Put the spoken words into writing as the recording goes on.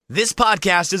This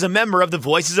podcast is a member of the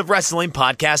Voices of Wrestling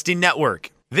Podcasting Network.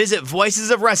 Visit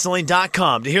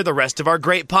voicesofwrestling.com to hear the rest of our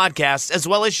great podcasts, as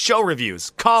well as show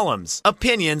reviews, columns,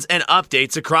 opinions, and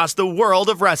updates across the world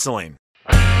of wrestling.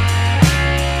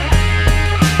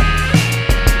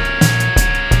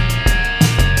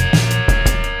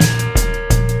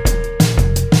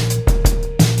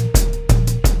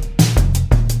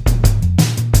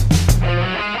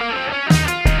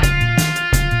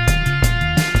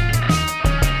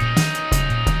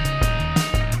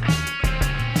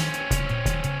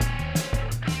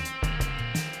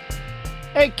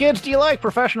 Hey kids, do you like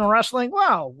professional wrestling?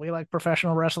 Well, we like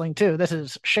professional wrestling too. This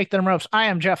is Shake Them Ropes. I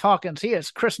am Jeff Hawkins. He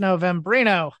is Chris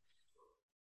Novembrino.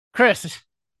 Chris,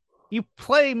 you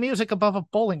play music above a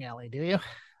bowling alley, do you?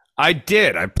 I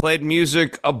did. I played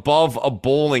music above a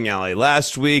bowling alley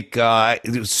last week.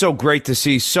 It was so great to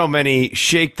see so many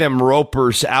Shake Them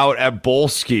Ropers out at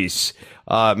Bolski's.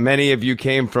 Many of you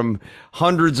came from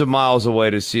hundreds of miles away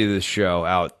to see this show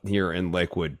out here in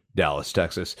Lakewood, Dallas,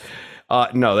 Texas.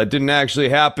 No, that didn't actually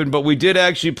happen, but we did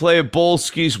actually play at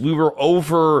Bolski's. We were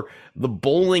over the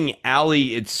bowling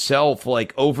alley itself,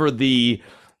 like over the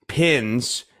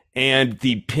pins and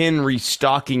the pin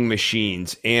restocking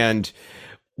machines. And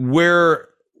where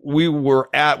we were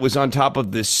at was on top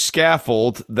of this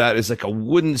scaffold that is like a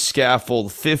wooden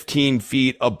scaffold 15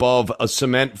 feet above a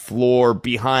cement floor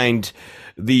behind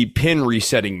the pin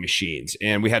resetting machines.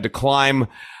 And we had to climb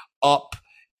up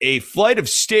a flight of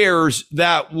stairs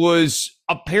that was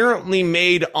apparently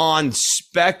made on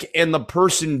spec, and the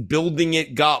person building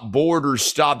it got bored or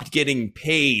stopped getting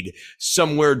paid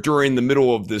somewhere during the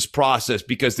middle of this process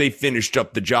because they finished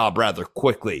up the job rather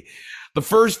quickly. The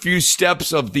first few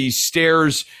steps of these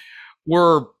stairs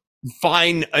were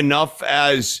fine enough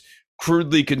as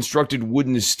crudely constructed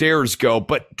wooden stairs go,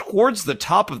 but towards the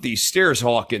top of these stairs,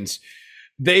 Hawkins,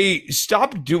 they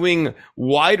stopped doing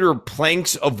wider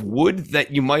planks of wood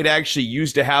that you might actually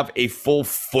use to have a full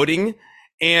footing.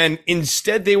 And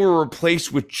instead they were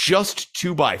replaced with just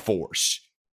 2x4s.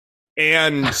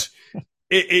 And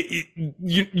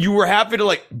you were having to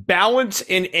like balance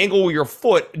and angle your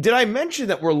foot. Did I mention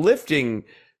that we're lifting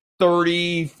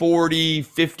 30, 40,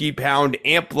 50 pound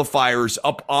amplifiers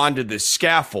up onto this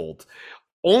scaffold?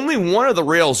 Only one of the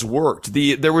rails worked.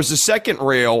 There was a second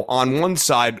rail on one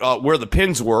side where the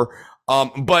pins were,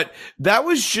 but that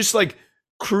was just like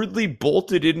crudely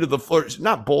bolted into the floor.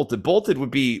 Not bolted. Bolted would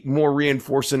be more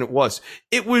reinforced than it was.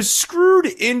 It was screwed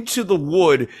into the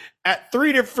wood at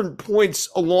 3 different points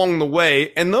along the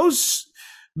way, and those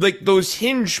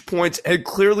hinge points had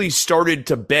clearly started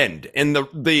to bend, and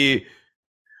the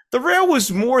rail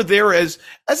was more there as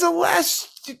a last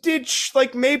ditch,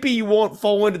 like maybe you won't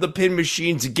fall into the pin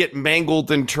machines and get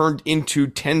mangled and turned into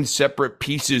 10 separate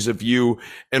pieces of you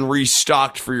and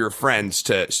restocked for your friends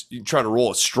to try to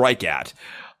roll a strike at.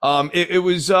 It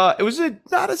was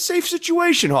not a safe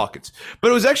situation, Hawkins, but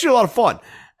it was actually a lot of fun.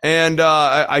 And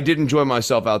I did enjoy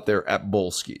myself out there at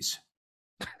Bolski's.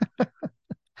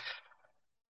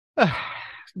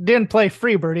 Didn't play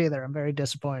Freebird either. I'm very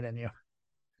disappointed in you.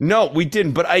 No, we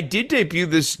didn't, but I did debut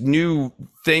this new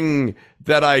thing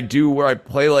that I do where I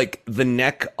play like the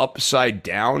neck upside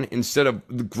down. Instead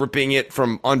of gripping it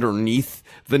from underneath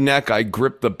the neck, I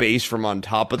grip the bass from on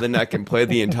top of the neck and play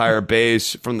the entire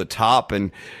bass from the top.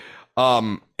 And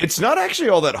it's not actually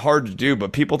all that hard to do,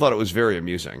 but people thought it was very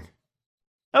amusing.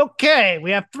 Okay,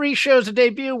 we have 3 shows to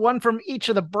debut, one from each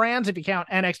of the brands. If you count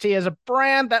NXT as a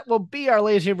brand, that will be our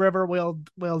lazy river.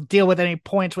 We'll deal with any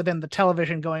points within the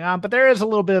television going on, but there is a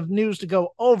little bit of news to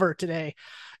go over today.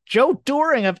 Joe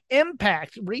Doering of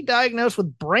Impact, re-diagnosed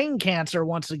with brain cancer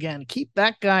once again. Keep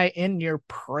that guy in your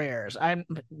prayers.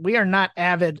 We are not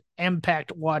avid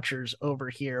Impact watchers over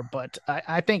here, but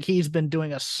I think he's been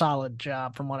doing a solid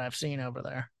job from what I've seen over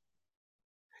there.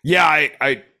 Yeah,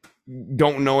 I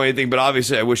don't know anything, but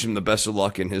obviously I wish him the best of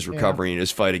luck in his recovery and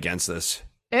his fight against this.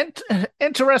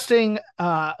 Interesting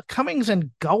comings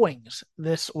and goings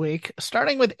this week,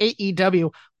 starting with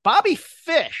AEW. Bobby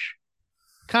Fish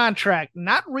contract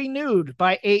not renewed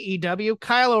by AEW.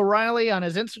 Kyle O'Reilly on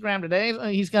his Instagram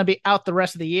today, he's going to be out the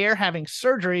rest of the year having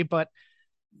surgery, but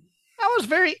that was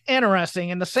very interesting.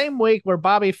 In the same week where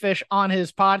Bobby Fish on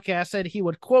his podcast said he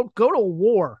would, quote, go to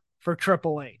war for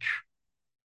Triple H.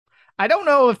 I don't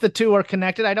know if the two are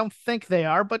connected. I don't think they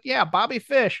are, but yeah, Bobby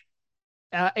Fish,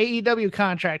 AEW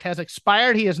contract has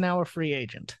expired. He is now a free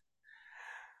agent.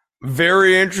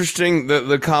 Very interesting,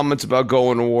 the comments about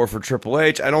going to war for Triple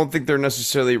H. I don't think they're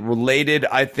necessarily related.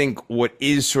 I think what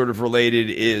is sort of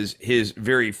related is his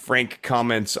very frank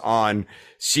comments on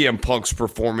CM Punk's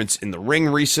performance in the ring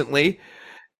recently.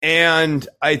 And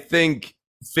I think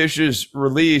Fish's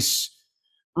release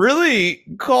really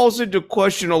calls into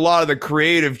question a lot of the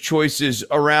creative choices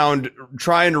around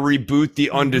trying to reboot the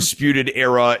Undisputed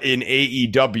Era in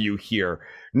AEW here.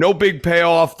 No big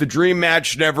payoff. The dream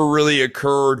match never really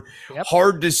occurred. Yep.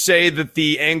 Hard to say that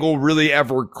the angle really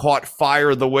ever caught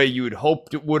fire the way you had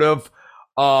hoped it would have.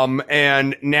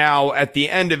 And now at the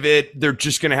end of it, they're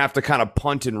just going to have to kind of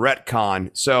punt and retcon.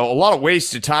 So a lot of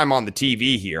wasted time on the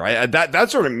TV here.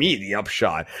 That's sort of me, the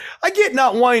upshot. I get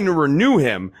not wanting to renew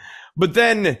him, but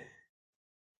then,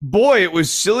 boy, it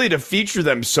was silly to feature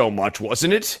them so much,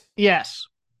 wasn't it? Yes.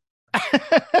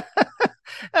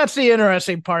 That's the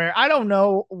interesting part here. I don't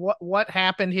know what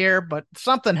happened here, but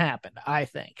something happened, I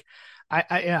think.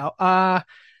 By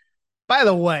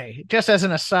the way, just as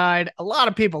an aside, a lot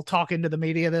of people talking to the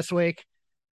media this week.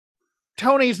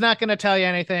 Tony's not going to tell you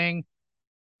anything.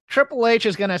 Triple H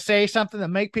is going to say something to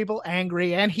make people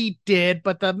angry, and he did,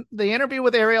 but the interview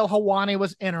with Ariel Helwani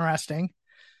was interesting.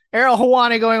 Ariel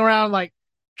Helwani going around like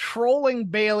trolling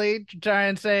Bayley to try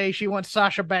and say she wants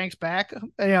Sasha Banks back,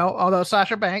 although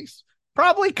Sasha Banks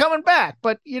probably coming back,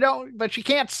 but she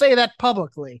can't say that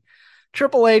publicly.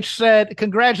 Triple H said,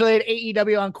 congratulate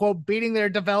AEW on, quote, beating their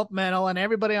developmental, and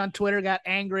everybody on Twitter got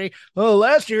angry. Oh,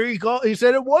 last year he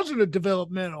said it wasn't a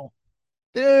developmental.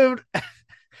 Dude,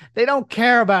 they don't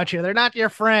care about you. They're not your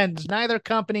friends. Neither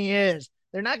company is.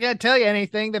 They're not going to tell you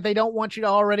anything that they don't want you to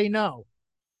already know.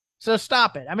 So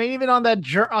stop it. I mean, even on that,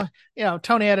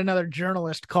 Tony had another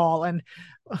journalist call and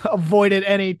avoided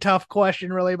any tough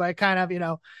question really by kind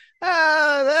of,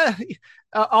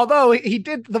 although he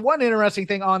did, the one interesting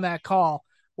thing on that call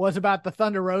was about the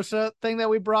Thunder Rosa thing that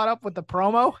we brought up with the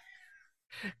promo.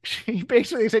 She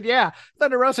basically said, yeah,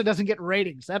 Thunder Rosa doesn't get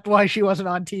ratings. That's why she wasn't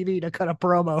on TV to cut a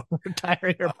promo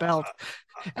retiring her belt.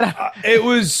 It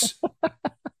was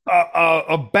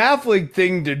a baffling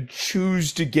thing to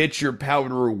choose to get your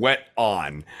powder wet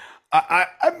on. I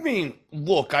mean,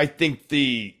 look, I think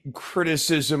the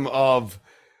criticism of,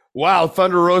 wow,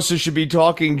 Thunder Rosa should be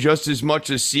talking just as much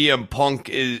as CM Punk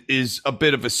is a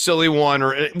bit of a silly one,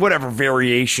 or whatever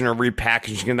variation or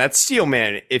repackaging, and that's Steel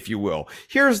Man, if you will.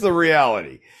 Here's the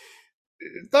reality.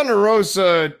 Thunder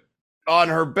Rosa, on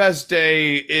her best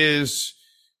day, is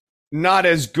not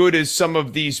as good as some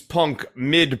of these Punk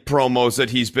mid promos that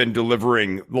he's been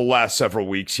delivering the last several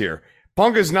weeks here.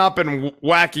 Punk has not been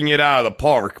whacking it out of the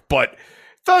park, but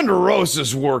Thunder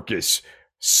Rosa's work is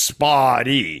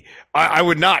spotty. I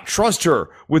would not trust her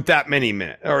with that many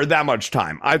minutes or that much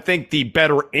time. I think the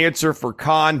better answer for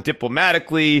Khan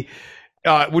diplomatically,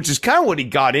 which is kind of what he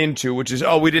got into, which is,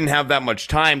 we didn't have that much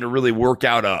time to really work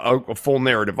out a full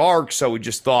narrative arc, so we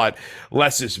just thought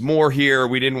less is more here.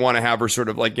 We didn't want to have her sort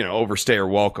of like, overstay her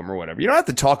welcome or whatever. You don't have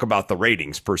to talk about the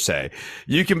ratings per se.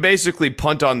 You can basically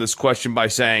punt on this question by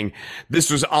saying this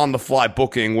was on the fly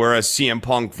booking, whereas CM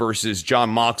Punk versus Jon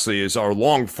Moxley is our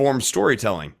long form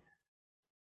storytelling.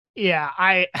 Yeah,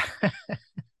 I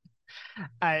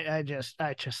just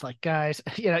like, guys,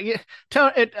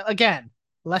 again,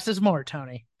 less is more,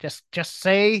 Tony. Just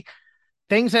say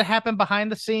things that happen behind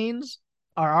the scenes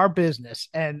are our business,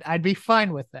 and I'd be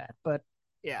fine with that. But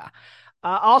yeah.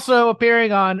 Also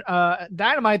appearing on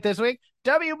Dynamite this week,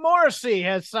 W. Morrissey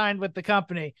has signed with the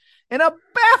company in a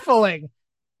baffling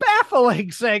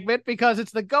segment because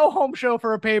it's the go-home show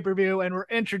for a pay-per-view, and we're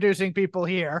introducing people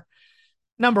here.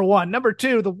 Number one. Number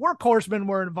two, the Workhorsemen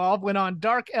were involved when on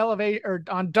Dark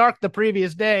the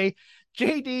previous day,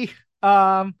 JD,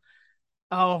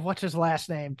 what's his last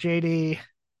name? JD,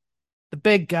 the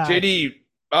big guy.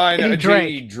 JD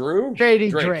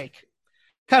Drake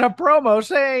cut a promo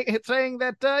saying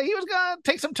that he was gonna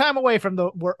take some time away from the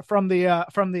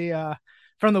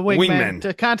Wingmen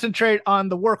to concentrate on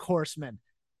the Workhorsemen.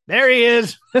 There he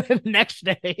is. Next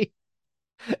day.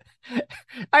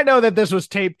 I know that this was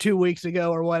taped 2 weeks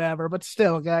ago or whatever, but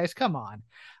still, guys, come on.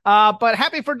 But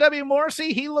happy for W.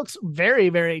 Morrissey. He looks very,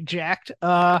 very jacked.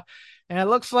 And it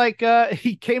looks like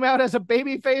he came out as a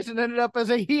babyface and ended up as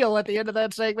a heel at the end of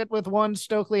that segment with one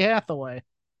Stokely Hathaway.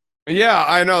 Yeah,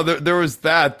 I know. There was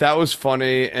that. That was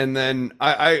funny. And then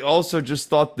I also just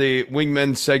thought the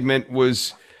Wingmen segment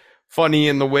was funny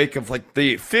in the wake of like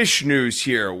the Fish news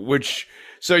here, which...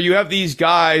 So you have these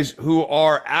guys who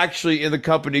are actually in the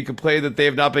company complain that they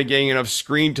have not been getting enough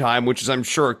screen time, which is, I'm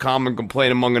sure, a common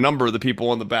complaint among a number of the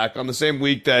people in the back, on the same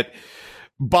week that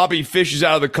Bobby Fish is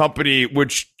out of the company,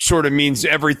 which sort of means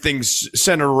everything's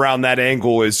centered around that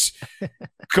angle is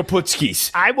Kaputskis.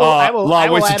 I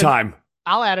will waste of time.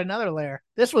 I'll add another layer.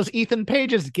 This was Ethan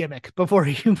Page's gimmick before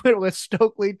he went with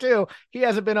Stokely too. He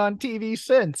hasn't been on TV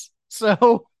since.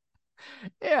 So,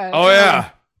 yeah. Oh,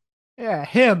 yeah. Yeah,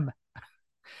 him.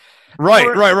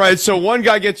 Right. So one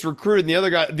guy gets recruited,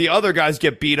 and the other guys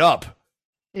get beat up.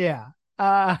 Yeah.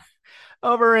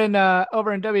 Over in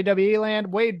WWE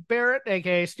land, Wade Barrett,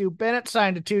 aka Stu Bennett,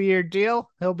 signed a 2-year deal.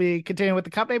 He'll be continuing with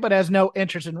the company, but has no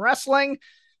interest in wrestling.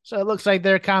 So it looks like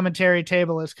their commentary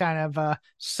table is kind of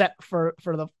set for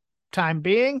the time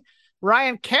being.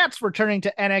 Ryan Katz returning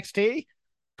to NXT,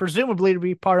 presumably to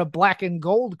be part of Black and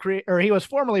Gold, or he was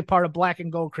formerly part of Black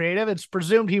and Gold Creative. It's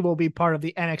presumed he will be part of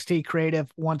the NXT Creative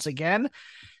once again.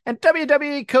 And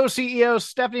WWE co-CEOs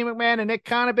Stephanie McMahon and Nick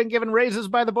Khan have been given raises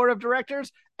by the board of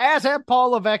directors, as have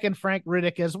Paul Levesque and Frank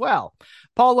Riddick as well.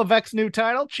 Paul Levesque's new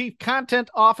title, Chief Content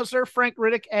Officer. Frank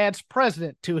Riddick adds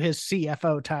President to his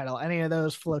CFO title. Any of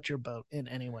those float your boat in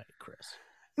any way, Chris?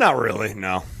 Not really,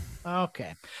 no.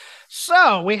 Okay.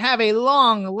 So we have a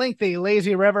long, lengthy,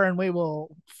 lazy river, and we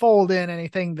will fold in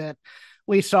anything that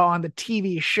we saw on the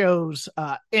TV shows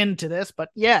into this. But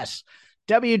yes,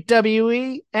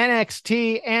 WWE,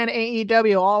 NXT, and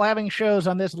AEW all having shows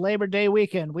on this Labor Day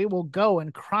weekend. We will go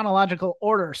in chronological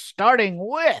order, starting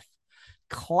with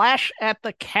Clash at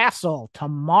the Castle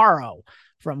tomorrow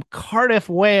from Cardiff,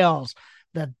 Wales.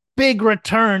 The big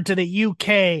return to the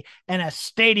UK and a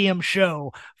stadium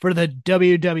show for the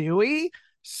WWE.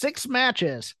 6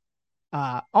 matches,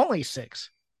 only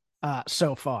 6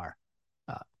 so far.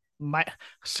 My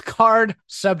card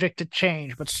subject to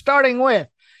change, but starting with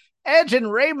Edge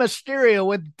and Rey Mysterio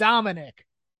with Dominic,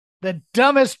 the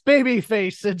dumbest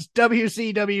babyface since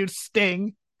WCW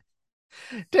Sting,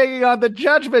 taking on the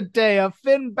Judgment Day of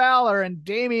Finn Balor and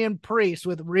Damian Priest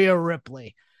with Rhea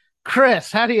Ripley.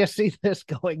 Chris, how do you see this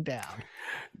going down?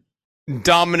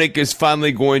 Dominic is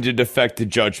finally going to defect to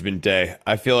Judgment Day.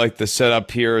 I feel like the setup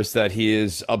here is that he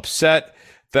is upset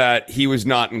that he was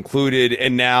not included,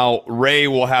 and now Rey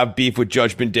will have beef with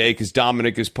Judgment Day because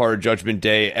Dominic is part of Judgment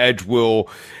Day. Edge will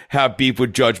have beef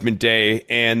with Judgment Day,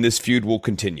 and this feud will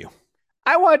continue.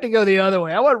 I want to go the other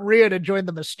way. I want Rhea to join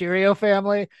the Mysterio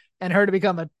family and her to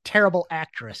become a terrible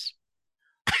actress.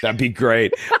 That'd be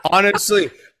great. Honestly,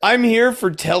 I'm here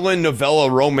for telenovela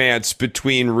romance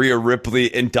between Rhea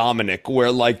Ripley and Dominic,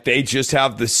 where like they just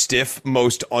have the stiff,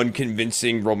 most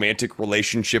unconvincing romantic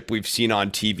relationship we've seen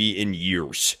on TV in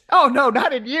years. Oh no,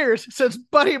 not in years, since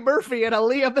Buddy Murphy and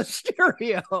Aaliyah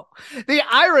Mysterio. The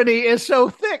irony is so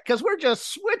thick because we're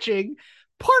just switching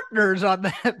partners on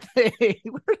that thing.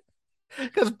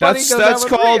 Because that's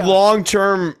called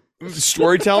long-term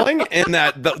storytelling, and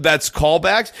that's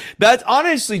callbacks. That's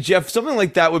honestly, Jeff, something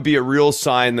like that would be a real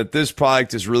sign that this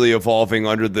product is really evolving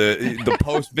under the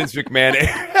post Vince McMahon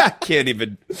era.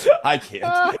 I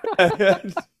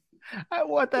can't. I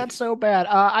want that so bad.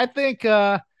 I think,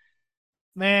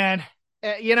 man,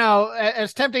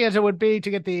 as tempting as it would be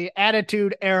to get the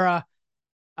Attitude Era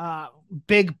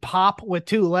big pop with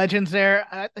 2 legends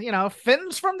there,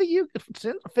 Finn's from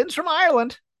Finn's from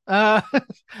Ireland.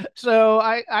 So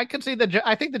I could see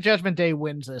I think the Judgment Day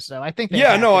wins this, though. I think.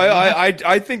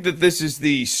 I think that this is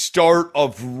the start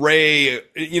of Rey.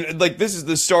 This is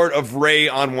the start of Rey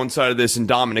on one side of this and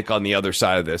Dominic on the other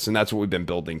side of this, and that's what we've been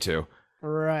building to.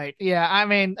 Right. Yeah. I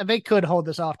mean, they could hold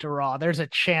this off to Raw. There's a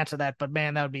chance of that, but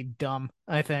man, that would be dumb.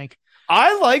 I think.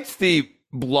 I liked the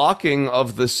blocking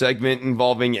of the segment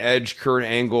involving Edge, Kurt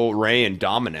Angle, Rey, and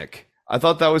Dominic. I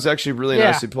thought that was actually really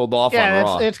nicely pulled off on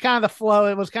Raw. It's kind of the flow.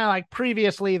 It was kind of like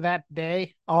previously that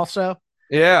day also.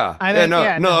 Yeah.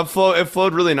 It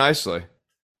flowed really nicely.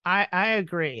 I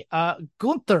agree.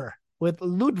 Gunther with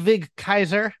Ludwig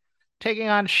Kaiser taking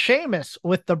on Sheamus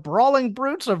with the Brawling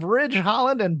Brutes of Ridge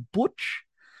Holland and Butch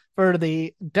for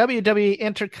the WWE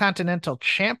Intercontinental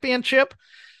Championship.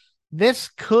 This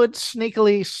could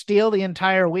sneakily steal the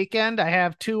entire weekend. I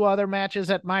have 2 other matches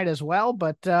that might as well,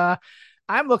 but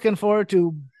I'm looking forward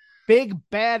to big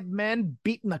bad men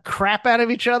beating the crap out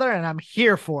of each other, and I'm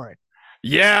here for it.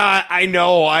 Yeah, I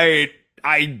know. I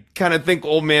kind of think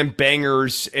Old Man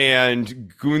Bangers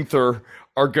and Gunther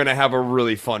are going to have a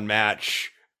really fun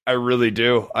match. I really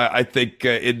do. I think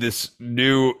in this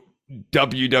new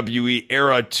WWE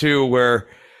era, too, where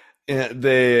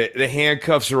the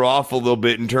handcuffs are off a little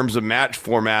bit in terms of match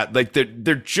format. Like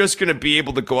they're just going to be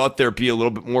able to go out there, be a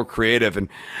little bit more creative. And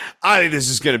I think this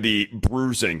is going to be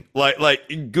bruising.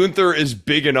 Like Gunther is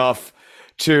big enough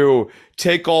to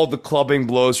take all the clubbing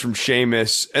blows from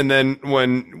Sheamus. And then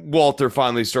when Walter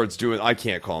finally starts doing, I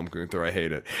can't call him Gunther. I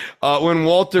hate it. When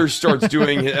Walter starts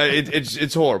doing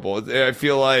it's horrible. I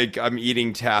feel like I'm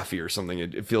eating taffy or something.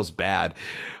 It feels bad.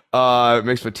 It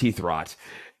makes my teeth rot.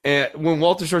 And when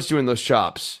Walter starts doing those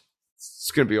chops,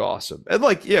 it's going to be awesome. And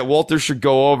Walter should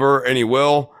go over, and he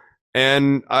will.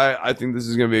 And I think this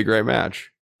is going to be a great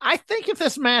match. I think if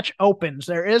this match opens,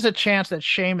 there is a chance that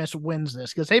Sheamus wins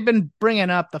this because they've been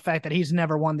bringing up the fact that he's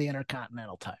never won the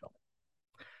Intercontinental title.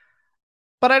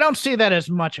 But I don't see that as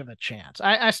much of a chance.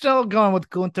 I still going with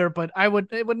Gunther, but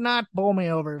it would not bowl me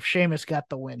over if Sheamus got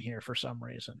the win here for some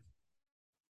reason.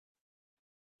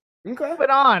 Okay.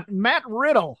 But on Matt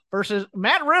Riddle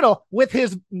with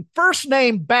his first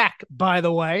name back, by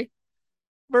the way,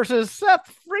 versus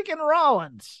Seth freaking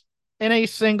Rollins in a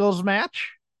singles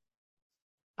match.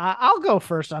 I'll go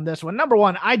first on this one. Number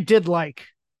one, I did like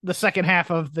the second half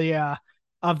of the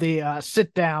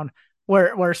sit down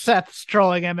where Seth's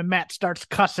trolling him and Matt starts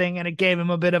cussing and it gave him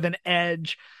a bit of an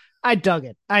edge. I dug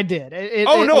it. I did.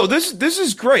 This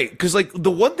is great because like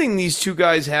the one thing these two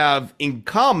guys have in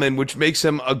common, which makes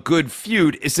them a good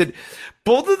feud, is that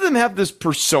both of them have this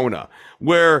persona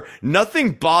where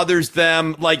nothing bothers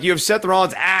them. Like you have Seth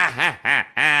Rollins,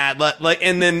 and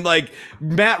then like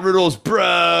Matt Riddle's,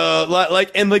 bruh,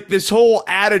 and like this whole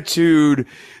attitude,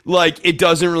 like it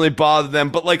doesn't really bother them.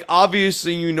 But like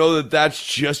obviously, you know that that's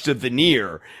just a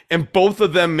veneer, and both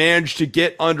of them managed to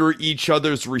get under each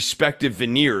other's respective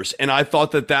veneers. And I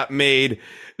thought that made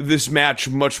this match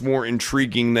much more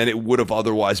intriguing than it would have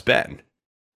otherwise been.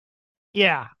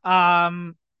 Yeah.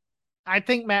 I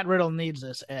think Matt Riddle needs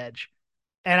this edge.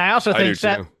 And I also think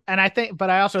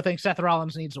I also think Seth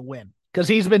Rollins needs a win because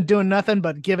he's been doing nothing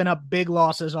but giving up big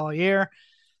losses all year.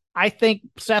 I think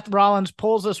Seth Rollins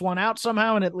pulls this one out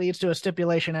somehow and it leads to a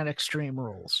stipulation at Extreme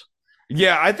Rules.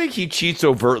 Yeah, I think he cheats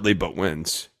overtly but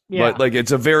wins. Yeah. But like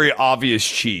it's a very obvious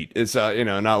cheat. It's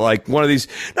not like one of these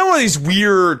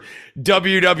weird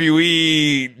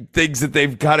WWE things that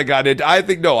they've kind of got into. I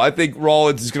think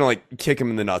Rollins is gonna like kick him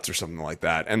in the nuts or something like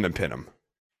that and then pin him.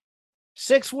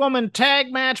 6-woman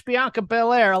tag match: Bianca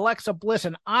Belair, Alexa Bliss,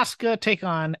 and Asuka take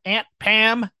on Aunt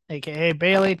Pam, aka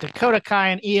Bayley, Dakota Kai,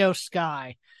 and Io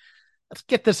Sky. Let's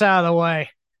get this out of the way.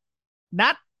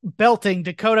 Not belting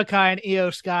Dakota Kai and Io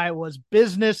Sky was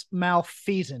business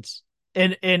malfeasance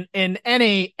in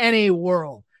any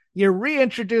world. You're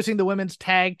reintroducing the women's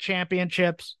tag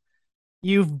championships.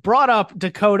 You've brought up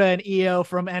Dakota and Io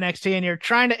from NXT, and you're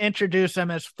trying to introduce them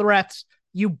as threats.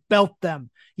 You belt them.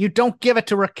 You don't give it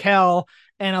to Raquel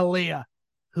and Aaliyah,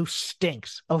 who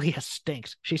stinks. Aaliyah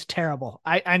stinks. She's terrible.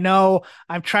 I know.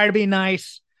 I'm trying to be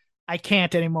nice. I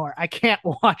can't anymore. I can't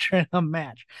watch her in a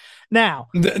match. Now,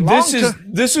 this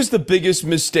is the biggest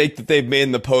mistake that they've made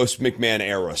in the post McMahon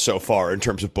era so far in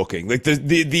terms of booking. Like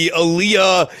the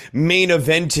Aaliyah main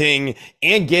eventing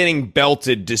and getting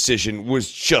belted decision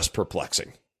was just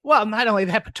perplexing. Well, not only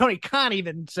that, but Tony Khan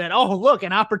even said, "Oh, look,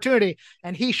 an opportunity,"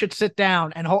 and he should sit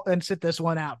down and sit this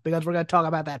one out because we're going to talk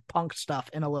about that Punk stuff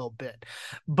in a little bit.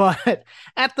 But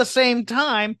at the same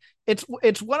time, it's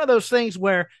one of those things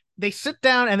where they sit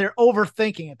down and they're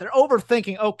overthinking it. They're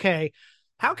overthinking, okay,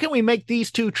 how can we make these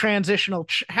two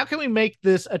how can we make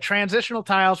this a transitional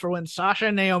tiles for when Sasha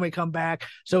and Naomi come back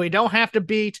so we don't have to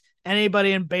beat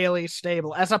anybody in Bayley's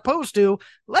stable, as opposed to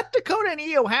let Dakota and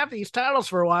Io have these titles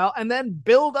for a while and then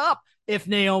build up if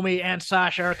Naomi and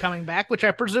Sasha are coming back, which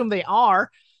I presume they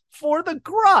are, for the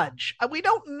grudge. We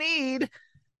don't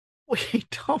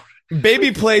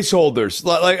baby placeholders.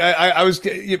 Like I was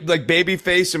like baby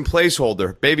face and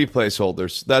placeholder, baby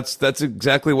placeholders. That's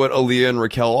exactly what Aaliyah and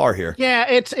Raquel are here. Yeah,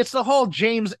 it's the whole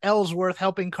James Ellsworth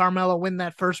helping Carmella win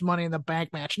that first Money in the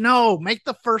Bank match. No, make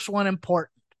the first one important,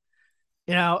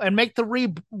 and make the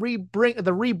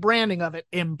rebranding of it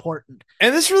important.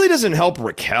 And this really doesn't help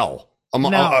Raquel.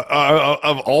 No.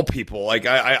 Of all people, like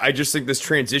I just think this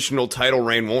transitional title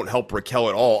reign won't help Raquel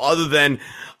at all. Other than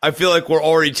I feel like we're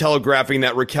already telegraphing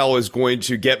that Raquel is going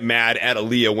to get mad at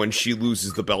Aaliyah when she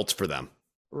loses the belts for them.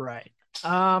 Right.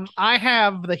 I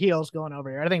have the heels going over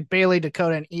here. I think Bayley,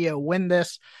 Dakota, and Io win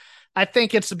this. I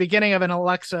think it's the beginning of an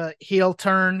Alexa heel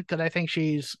turn because I think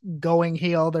she's going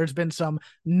heel. There's been some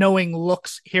knowing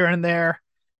looks here and there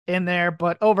in there,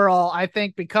 but overall, I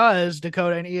think because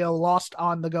Dakota and Io lost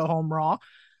on the Go Home Raw,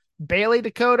 Bayley,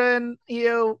 Dakota, and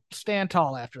Io stand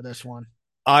tall after this one.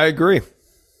 I agree.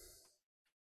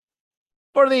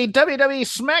 For the WWE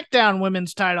SmackDown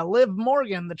Women's title, Liv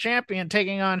Morgan, the champion,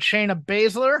 taking on Shayna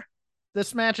Baszler.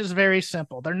 This match is very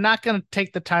simple. They're not going to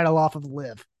take the title off of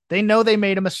Liv. They know they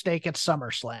made a mistake at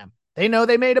SummerSlam. They know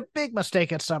they made a big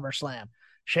mistake at SummerSlam.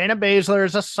 Shayna Baszler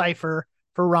is a cipher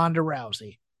for Ronda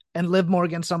Rousey, and Liv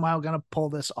Morgan somehow going to pull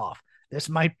this off. This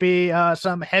might be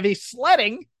some heavy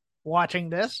sledding watching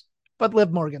this, but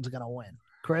Liv Morgan's going to win.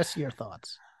 Chris, your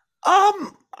thoughts?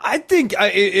 I think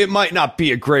it might not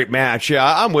be a great match. Yeah,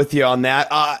 I'm with you on that.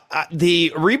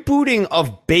 The rebooting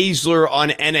of Baszler on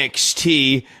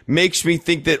NXT makes me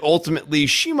think that ultimately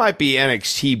she might be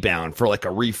NXT bound for like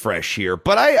a refresh here.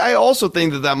 But I also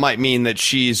think that might mean that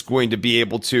she's going to be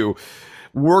able to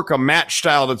work a match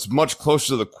style that's much closer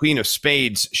to the Queen of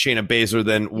Spades, Shayna Baszler,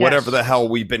 than whatever the hell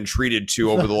we've been treated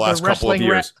to over the last couple of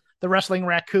years. The wrestling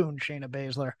raccoon, Shayna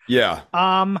Baszler. Yeah.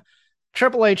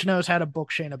 Triple H knows how to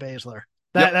book Shayna Baszler.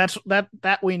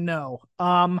 That we know.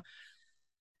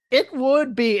 It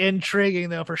would be intriguing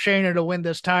though for Shayna to win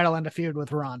this title and to feud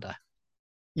with Ronda.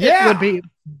 Yeah. It would be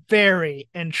very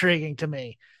intriguing to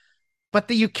me. But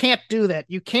you can't do that.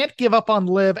 You can't give up on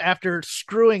Liv after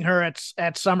screwing her at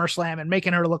SummerSlam and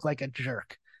making her look like a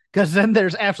jerk. Because then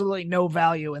there's absolutely no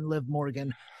value in Liv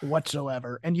Morgan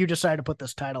whatsoever. And you decide to put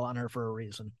this title on her for a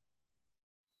reason.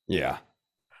 Yeah.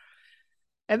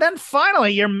 And then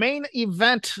finally, your main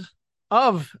event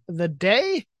of the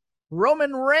day,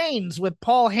 Roman Reigns with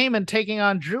Paul Heyman taking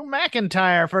on Drew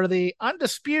McIntyre for the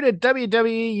undisputed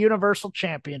WWE Universal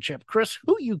Championship. Chris,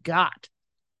 who you got?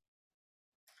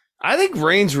 I think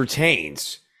Reigns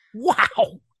retains.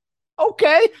 Wow.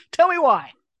 Okay. Tell me why.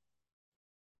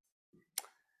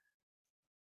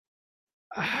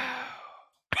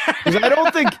 Because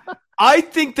I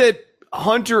think that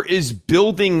Hunter is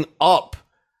building up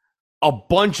a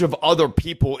bunch of other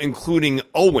people, including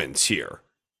Owens here.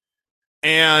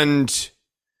 And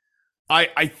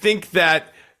I think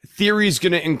that Theory's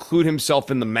going to include himself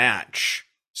in the match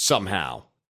somehow.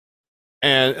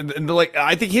 And like,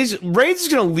 I think Reigns is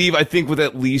going to leave, I think, with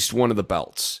at least one of the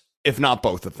belts, if not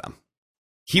both of them.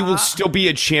 He will still be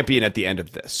a champion at the end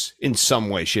of this in some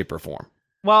way, shape, or form.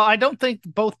 Well, I don't think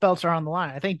both belts are on the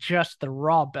line. I think just the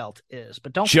Raw belt is,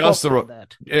 but don't just quote me on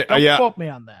that. Don't quote me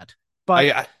on that.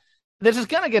 But this is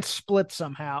going to get split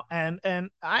somehow, and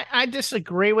I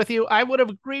disagree with you. I would have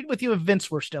agreed with you if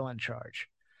Vince were still in charge,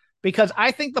 because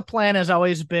I think the plan has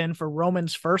always been for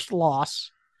Roman's first loss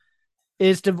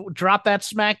is to drop that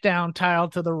SmackDown title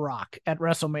to The Rock at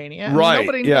WrestleMania. Right.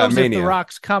 Nobody knows if The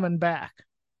Rock's coming back.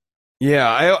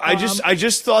 Yeah, I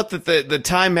just thought that the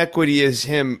time equity is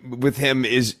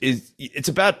it's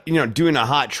about, doing a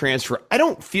hot transfer. I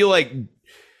don't feel like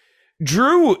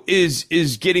Drew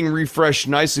is getting refreshed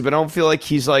nicely, but I don't feel like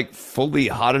he's like fully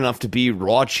hot enough to be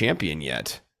Raw champion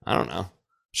yet. I don't know.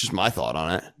 It's just my thought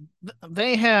on it.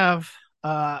 They have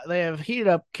heated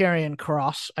up Karrion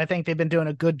Kross. I think they've been doing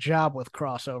a good job with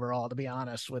Kross overall, to be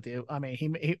honest with you. I mean,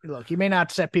 he may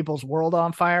not set people's world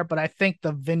on fire, but I think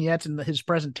the vignettes and his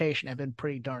presentation have been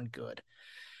pretty darn good.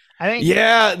 I think.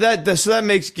 Yeah, that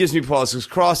gives me pause, because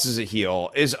Kross is a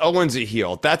heel. Is Owens a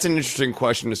heel? That's an interesting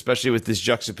question, especially with this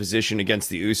juxtaposition against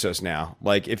the Usos now.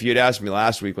 Like, if you had asked me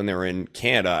last week when they were in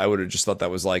Canada, I would have just thought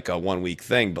that was like a 1 week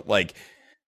thing. But like,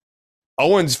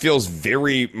 Owens feels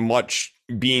very much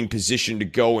being positioned to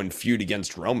go and feud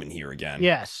against Roman here again.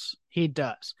 Yes, he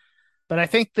does. But I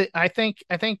think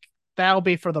that'll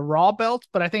be for the Raw belt,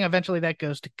 but I think eventually that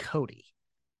goes to Cody.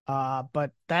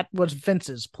 But that was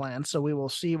Vince's plan, so we will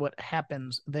see what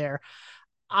happens there.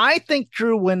 I think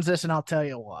Drew wins this, and I'll tell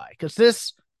you why. Because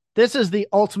this is the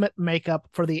ultimate makeup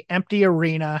for the empty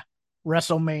arena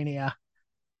WrestleMania,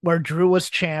 where Drew was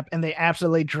champ, and they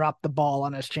absolutely dropped the ball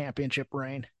on his championship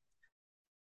reign.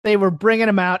 They were bringing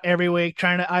him out every week,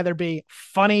 trying to either be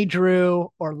funny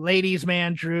Drew or ladies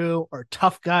man Drew or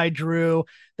tough guy Drew.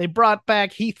 They brought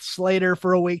back Heath Slater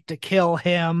for a week to kill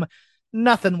him.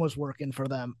 Nothing was working for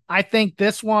them. I think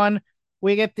this one,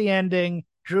 we get the ending,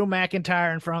 Drew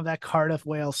McIntyre in front of that Cardiff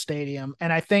Wales Stadium,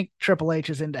 and I think Triple H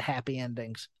is into happy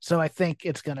endings. So I think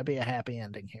it's going to be a happy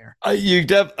ending here. I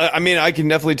can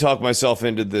definitely talk myself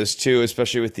into this too,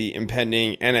 especially with the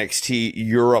impending NXT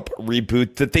Europe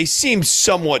reboot that they seem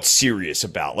somewhat serious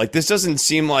about. Like, this doesn't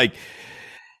seem like,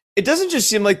 it doesn't just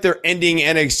seem like they're ending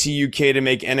NXT UK to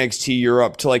make NXT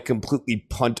Europe to like completely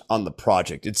punt on the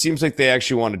project. It seems like they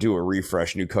actually want to do a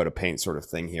refresh, new coat of paint sort of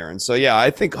thing here. And so, yeah,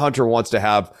 I think Hunter wants to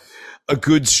have a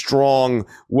good, strong,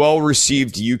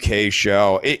 well-received UK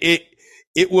show.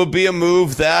 It would be a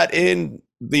move that in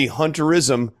the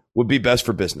Hunterism would be best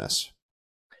for business.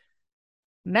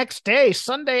 Next day,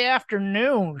 Sunday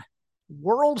afternoon,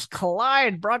 Worlds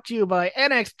Collide, brought to you by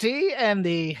NXT and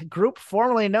the group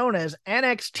formerly known as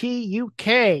NXT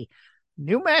UK.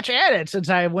 New match added since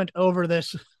I went over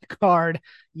this card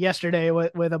yesterday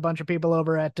with a bunch of people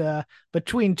over at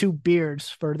Between Two Beards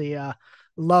for the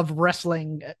Love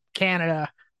Wrestling Canada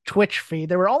Twitch feed.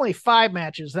 There were only 5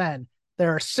 matches then.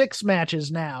 There are 6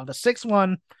 matches now. The sixth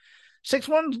one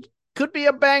could be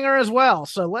a banger as well.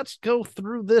 So let's go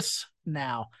through this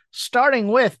now, starting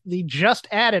with the just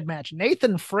added match,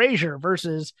 Nathan Frazier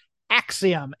versus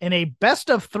Axiom in a best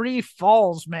of 3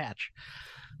 falls match.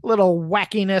 Little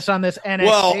wackiness on this NXT.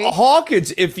 Well,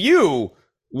 Hawkins, if you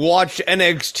watch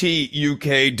NXT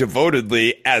UK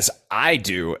devotedly, as I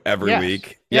do every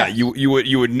week,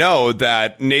 you would know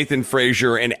that Nathan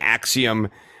Frazier and Axiom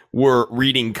were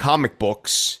reading comic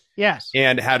books,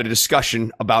 and had a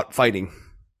discussion about fighting.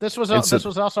 This was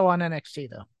also on NXT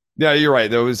though. Yeah, you're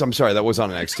right. That was on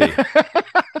NXT.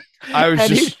 I was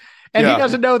he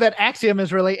doesn't know that Axiom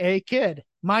is really a kid.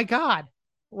 My God,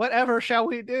 whatever shall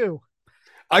we do?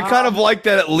 I kind of like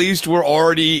that. At least we're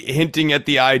already hinting at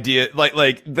the idea,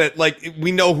 like that, like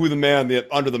we know who the man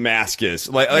under the mask is.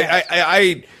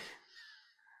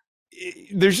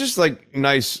 There's just like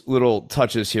nice little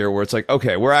touches here where it's like,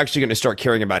 okay, we're actually going to start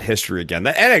caring about history again.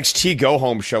 The NXT Go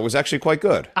Home show was actually quite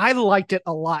good. I liked it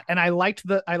a lot, and I liked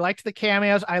the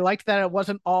cameos. I liked that it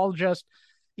wasn't all just,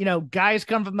 guys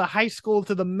come from the high school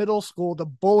to the middle school to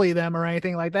bully them or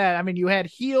anything like that. I mean, you had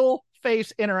heel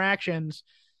face interactions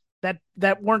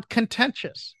that weren't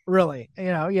contentious, really.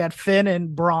 You had Finn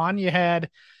and Braun, you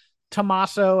had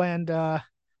Tommaso and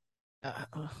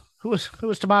who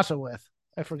was Tommaso with?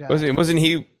 I forgot. Wasn't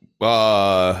he?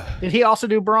 Did he also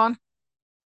do Braun?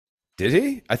 Did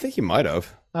he? I think he might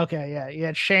have. Okay, yeah. You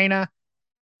had Shayna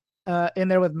in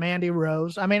there with Mandy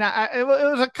Rose. I mean, it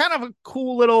was a kind of a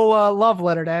cool little love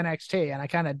letter to NXT, and I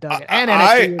kind of dug it. And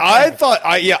NXT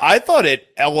I thought it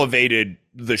elevated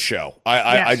the show.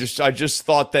 I just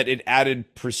thought that it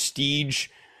added prestige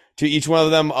to each one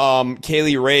of them.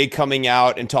 Kaylee Ray coming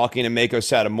out and talking to Mako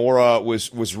Satomura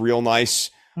was real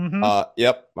nice.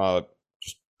 Mm-hmm.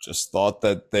 Just thought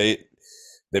that they've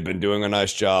been doing a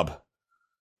nice job.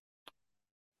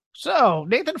 So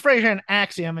Nathan Frazier and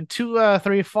Axiom in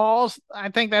 2-3 falls. I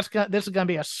think this is going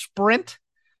to be a sprint.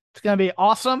 It's going to be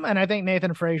awesome, and I think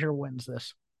Nathan Frazier wins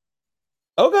this.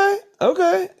 Okay,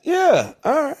 yeah,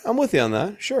 all right, I'm with you on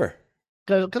that. Sure,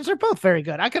 because they're both very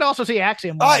good. I could also see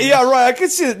Axiom. Yeah, right. I could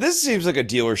see it. This seems like a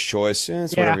dealer's choice. Yeah,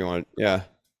 it's whatever you want. Yeah.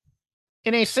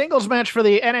 In a singles match for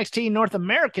the NXT North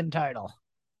American title,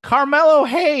 Carmelo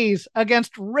Hayes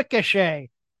against Ricochet,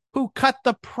 who cut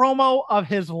the promo of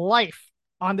his life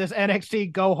on this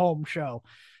NXT Go Home show.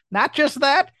 Not just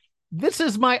that, this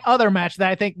is my other match that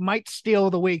I think might steal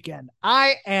the weekend.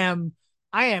 I am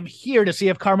here to see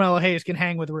if Carmelo Hayes can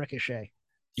hang with Ricochet.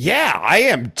 Yeah, I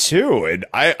am too. And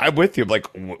I'm with you. Like,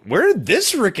 where did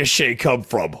this Ricochet come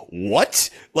from? What?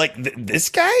 Like, this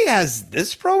guy has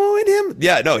this promo in him?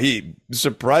 Yeah, no, he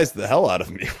surprised the hell out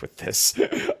of me with this.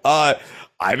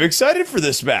 I'm excited for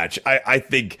this match. I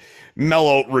think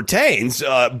Melo retains,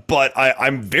 but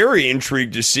I'm very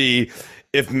intrigued to see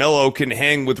if Melo can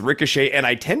hang with Ricochet, and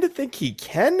I tend to think he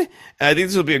can. And I think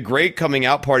this will be a great coming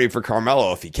out party for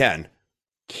Carmelo if he can.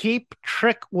 Keep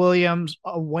Trick Williams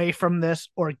away from this,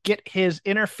 or get his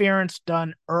interference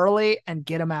done early and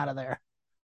get him out of there.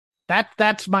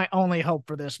 That's my only hope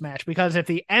for this match, because if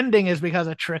the ending is because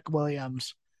of Trick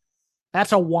Williams,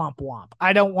 that's a womp womp.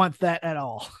 I don't want that at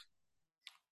all.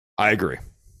 I agree.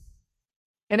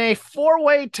 In a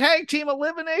 4-way tag team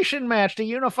elimination match to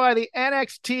unify the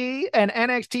NXT and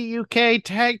NXT UK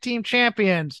tag team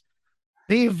champions,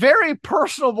 the very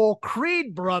personable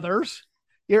Creed brothers,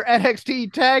 your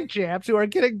NXT tag champs, who are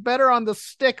getting better on the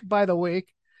stick by the week,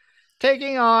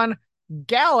 taking on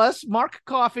Gallus, Mark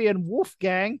Coffey, and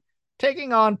Wolfgang,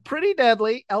 taking on Pretty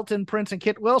Deadly, Elton Prince and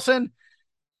Kit Wilson,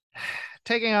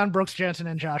 taking on Brooks Jensen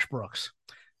and Josh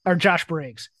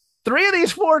Briggs. 3 of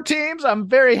these 4 teams I'm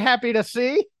very happy to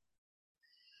see.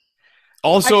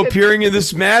 Also appearing in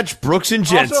this match, Brooks and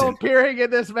Jensen. Also appearing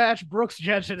in this match, Brooks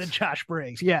Jensen and Josh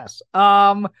Briggs. Yes.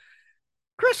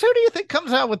 Chris, who do you think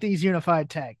comes out with these unified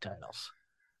tag titles?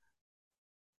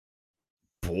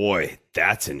 Boy,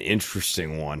 that's an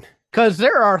interesting one. Because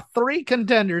there are 3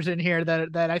 contenders in here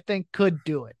that I think could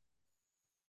do it.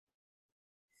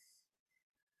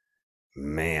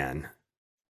 Man.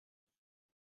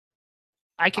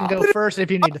 I can go first if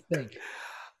you need to think.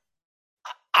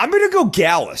 I'm going to go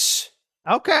Gallus.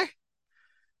 Okay.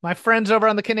 My friends over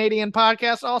on the Canadian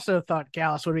podcast also thought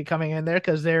Gallus would be coming in there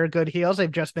because they're good heels.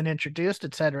 They've just been introduced,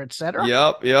 et cetera, et cetera.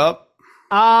 Yep.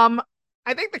 I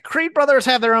think the Creed brothers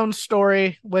have their own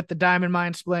story with the Diamond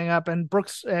Mine splitting up, and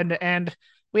Brooks and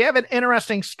we have an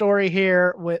interesting story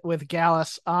here with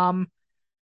Gallus. I am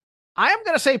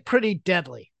going to say Pretty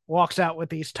Deadly walks out with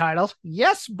these titles.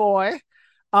 Yes, boy.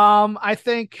 I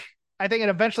think it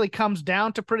eventually comes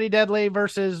down to Pretty Deadly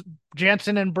versus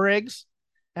Jensen and Briggs.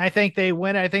 And I think they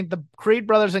win. I think the Creed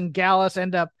brothers and Gallus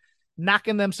end up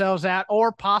knocking themselves out,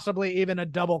 or possibly even a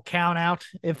double count out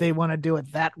if they want to do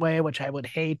it that way, which I would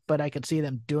hate, but I could see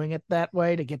them doing it that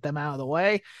way to get them out of the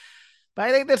way. But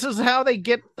I think this is how they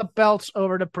get the belts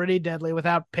over to Pretty Deadly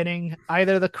without pinning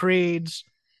either the Creeds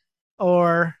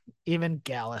or even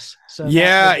Gallus. So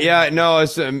no,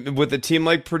 it's, with a team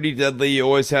like Pretty Deadly, you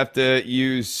always have to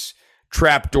use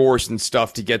trapdoors and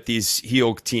stuff to get these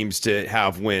heel teams to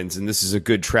have wins, and this is a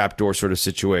good trapdoor sort of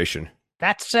situation.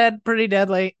 That said, Pretty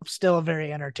Deadly still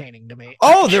very entertaining to me.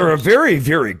 Oh, they're a very,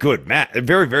 very good a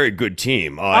very, very good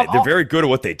team. They're very good at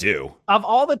what they do. Of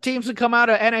all the teams that come out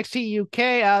of NXT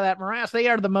UK, out of that morass, they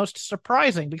are the most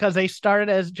surprising because they started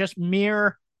as just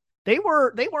mere. They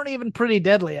weren't even Pretty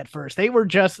Deadly at first. They were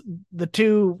just the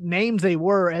two names they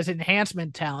were as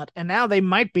enhancement talent, and now they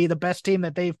might be the best team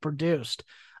that they've produced,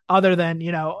 other than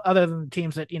the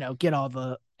teams that get all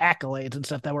the accolades and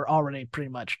stuff that were already pretty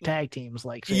much tag teams.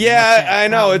 Like, say, I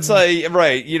know. Mountain. It's like,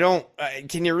 right, you don't.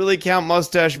 Can you really count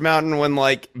Mustache Mountain when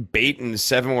like Bait and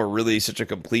Seven were really such a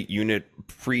complete unit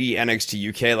pre NXT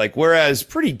UK? Like, whereas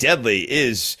Pretty Deadly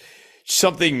is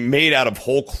something made out of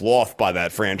whole cloth by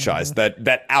that franchise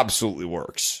that absolutely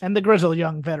works. And the Grizzled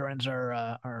Young veterans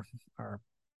are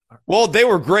well, they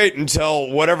were great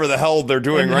until whatever the hell they're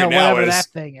doing right now is that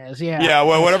thing is.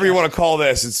 Well, whatever you want to call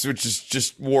this, it's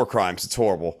just war crimes. It's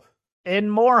horrible. In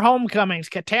more homecomings,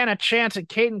 Katana Chance and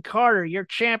Caden Carter, your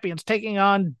champions, taking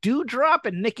on Doudrop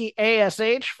and Nikki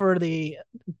ASH for the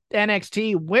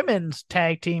NXT Women's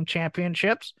Tag Team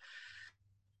Championships.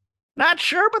 Not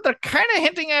sure, but they're kind of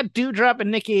hinting at Doudrop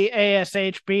and Nikki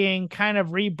ASH being kind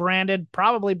of rebranded,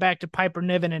 probably back to Piper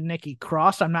Niven and Nikki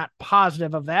Cross. I'm not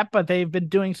positive of that, but they've been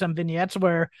doing some vignettes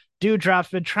where Doudrop's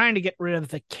been trying to get rid of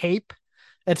the cape,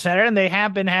 etc. And they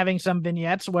have been having some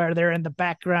vignettes where they're in the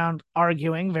background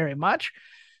arguing very much.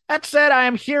 That said, I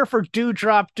am here for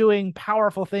Doudrop doing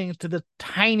powerful things to the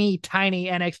tiny, tiny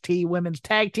NXT Women's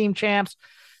Tag Team champs.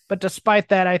 But despite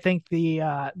that, I think the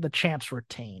champs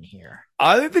retain here.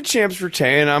 I think the champs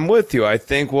retain. I'm with you. I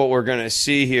think what we're going to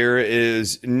see here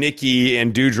is Nikki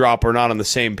and Doudrop are not on the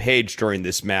same page during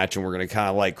this match, and we're going to kind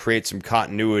of like create some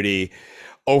continuity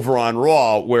over on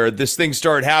Raw, where this thing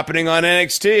started happening on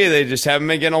NXT. They just haven't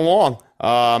been getting along.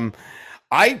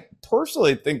 I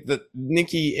personally think that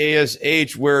Nikki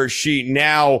ASH, where she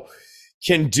now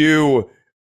can do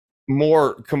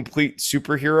more complete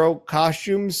superhero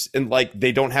costumes and like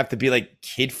they don't have to be like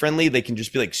kid friendly, they can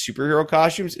just be like superhero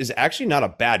costumes, is actually not a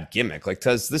bad gimmick. Like,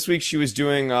 cause this week she was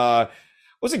doing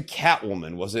wasn't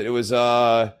Catwoman, was it? It was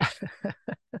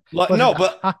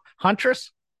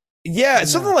Huntress. Yeah,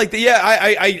 something like that. Yeah,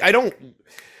 I don't.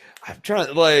 I'm trying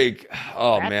to like.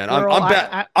 Oh that man, girl, I'm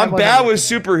bad. I'm bad with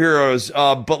superheroes.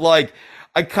 But like,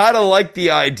 I kind of like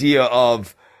the idea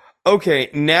of. Okay,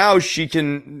 now she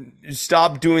can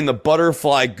stop doing the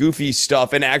butterfly goofy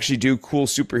stuff and actually do cool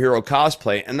superhero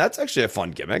cosplay. And that's actually a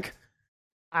fun gimmick.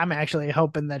 I'm actually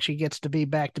hoping that she gets to be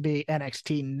back to be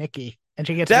NXT Nikki. And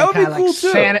she gets that to be kind of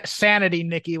cool like Sanity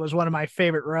Nikki was one of my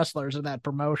favorite wrestlers in that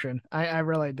promotion. I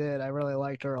really did. I really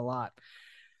liked her a lot.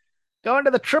 Going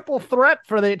to the triple threat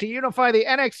to unify the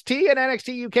NXT and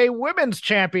NXT UK Women's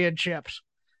Championships.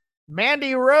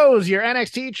 Mandy Rose, your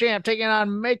NXT champ, taking on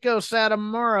Meiko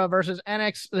Satomura versus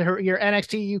your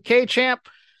NXT UK champ.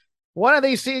 One of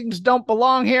these things don't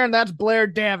belong here, and that's Blair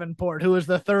Davenport, who is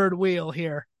the third wheel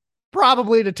here.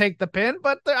 Probably to take the pin,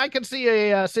 but I can see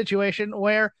a situation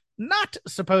where not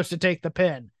supposed to take the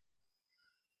pin.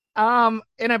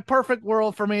 In a perfect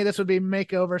world for me, this would be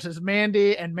Meiko versus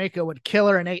Mandy, and Meiko would kill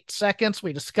her in 8 seconds.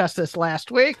 We discussed this last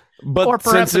week. But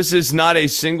since this is not a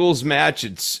singles match,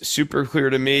 it's super clear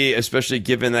to me, especially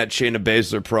given that Shayna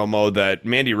Baszler promo, that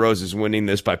Mandy Rose is winning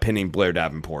this by pinning Blair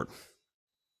Davenport.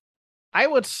 I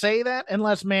would say that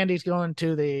unless Mandy's going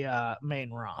to the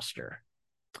main roster.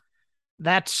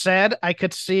 That said, I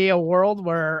could see a world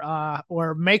where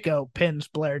Meiko pins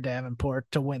Blair Davenport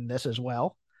to win this as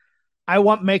well. I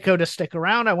want Meiko to stick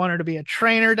around. I want her to be a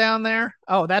trainer down there.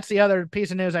 Oh, that's the other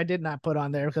piece of news I did not put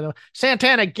on there. Because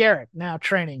Santana Garrett now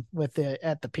training at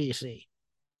the PC.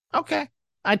 Okay,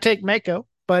 I take Meiko,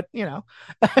 but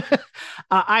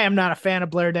I am not a fan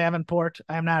of Blair Davenport.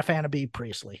 I am not a fan of Bea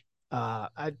Priestley.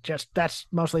 That's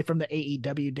mostly from the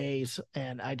AEW days,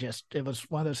 and it was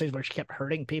one of those things where she kept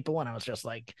hurting people, and I was just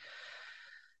like,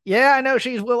 yeah, I know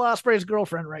she's Will Ospreay's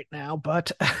girlfriend right now,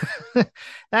 but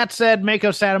that said, Meiko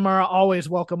Satomura always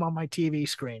welcome on my TV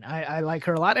screen. I like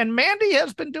her a lot, and Mandy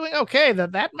has been doing okay.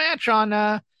 That match on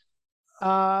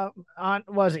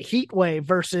was it Heatwave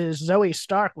versus Zoe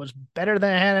Stark was better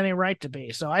than it had any right to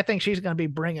be. So I think she's going to be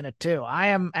bringing it too. I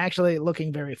am actually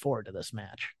looking very forward to this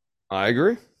match. I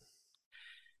agree.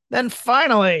 Then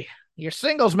finally, your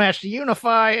singles match to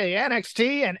unify the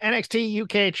NXT and NXT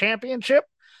UK Championship.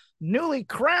 Newly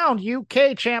crowned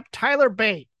UK champ Tyler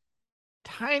Bate.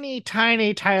 Tiny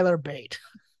Tyler Bate.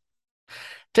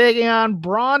 Taking on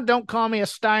Braun, don't call me a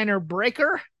Steiner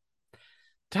Breaker.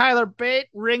 Tyler Bate,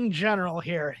 ring general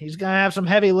here. He's going to have some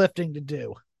heavy lifting to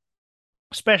do,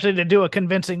 especially to do a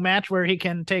convincing match where he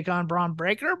can take on Braun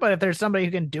Breaker. But if there's somebody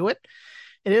who can do it,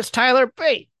 it is Tyler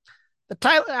Bate.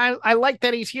 I like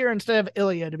that he's here instead of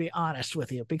Ilya, to be honest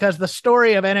with you, because the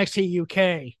story of NXT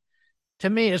UK, to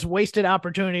me, is wasted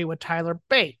opportunity with Tyler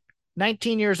Bate.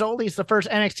 19 years old, he's the first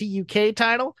NXT UK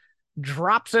title,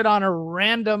 drops it on a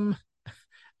random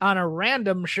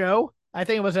show. I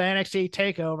think it was an NXT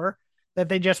takeover that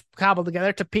they just cobbled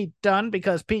together to Pete Dunne,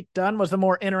 because Pete Dunne was the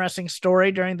more interesting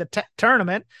story during the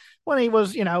tournament when he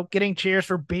was, getting cheers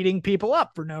for beating people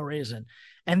up for no reason.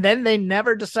 And then they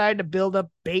never decided to build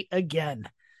up Bate again.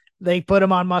 They put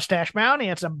him on Mustache Mountain. He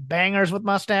had some bangers with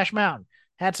Mustache Mountain.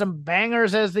 Had some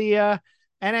bangers as the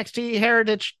NXT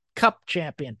Heritage Cup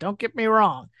champion. Don't get me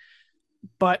wrong.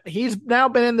 But he's now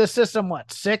been in this system,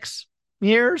 6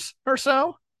 years or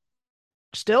so?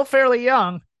 Still fairly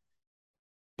young.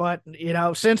 But,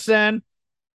 since then,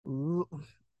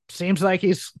 seems like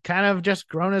he's kind of just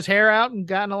grown his hair out and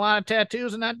gotten a lot of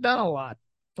tattoos and not done a lot.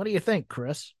 What do you think,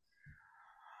 Chris?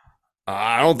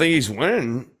 I don't think he's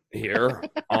winning here.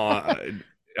 So,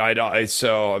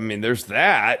 there's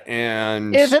that.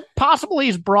 And is it possible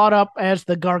he's brought up as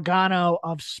the Gargano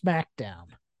of SmackDown?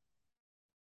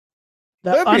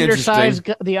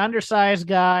 The undersized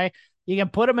guy. You can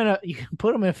put him in a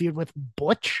feud with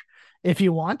Butch if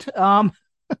you want.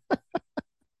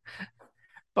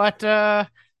 But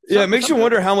it makes you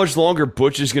wonder how much longer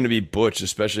Butch is going to be Butch,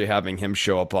 especially having him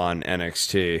show up on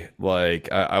NXT.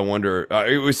 Like, I wonder.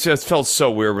 It just felt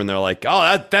so weird when they're like,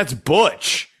 "Oh, that's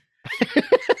Butch."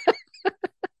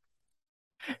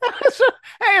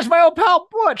 Hey, it's my old pal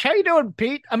Butch. How you doing,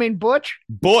 Pete? Butch.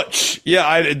 Butch.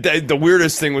 Yeah, the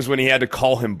weirdest thing was when he had to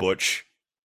call him Butch.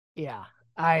 Yeah,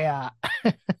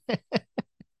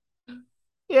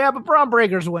 yeah, but Braun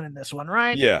Breaker's winning this one,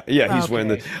 right? Yeah, he's winning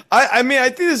this. I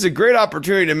think this is a great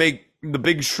opportunity to make the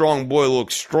big strong boy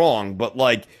look strong,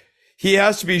 but he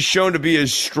has to be shown to be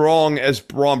as strong as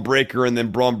Braun Breaker, and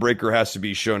then Braun Breaker has to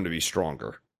be shown to be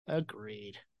stronger.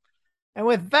 Agreed. And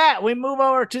with that, we move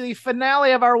over to the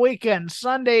finale of our weekend,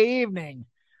 Sunday evening.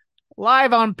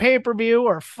 Live on pay-per-view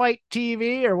or Fight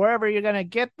TV or wherever you're going to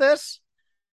get this.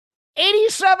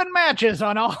 87 matches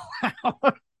on All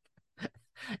Out.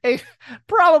 A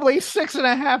probably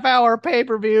 6.5 hour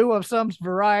pay-per-view of some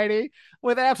variety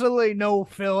with absolutely no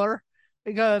filler,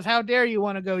 because how dare you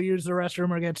want to go use the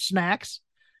restroom or get snacks?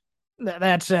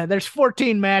 That said, there's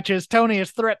 14 matches. Tony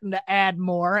has threatened to add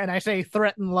more, and I say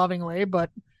threaten lovingly,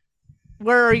 but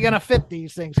where are you going to fit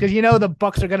these things? Because the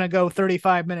Bucks are going to go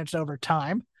 35 minutes over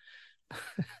time.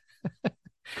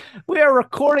 We are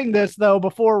recording this, though,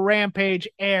 before Rampage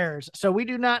airs, so we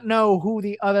do not know who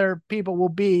the other people will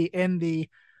be in the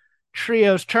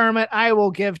Trios tournament. I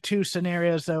will give 2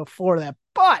 scenarios, though, for that.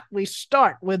 But we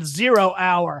start with 0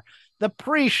 Hour, the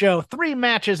pre-show, 3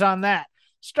 matches on that,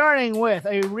 starting with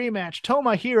a rematch,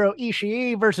 Tomohiro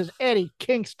Ishii versus Eddie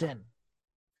Kingston.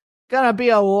 Gonna be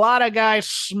a lot of guys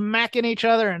smacking each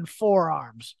other in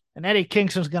forearms, and Eddie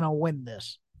Kingston's gonna win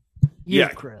this.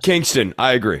 Chris. Kingston,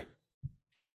 I agree.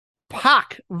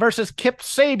 Pac versus Kip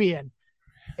Sabian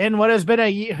in what has been a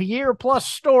year plus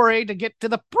story to get to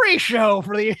the pre-show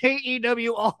for the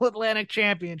AEW All-Atlantic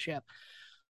Championship.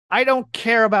 I don't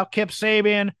care about Kip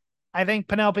Sabian. I think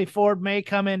Penelope Ford may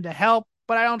come in to help,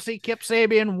 but I don't see Kip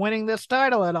Sabian winning this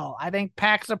title at all. I think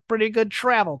Pac's a pretty good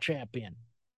travel champion.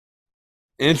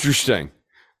 Interesting.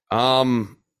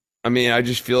 I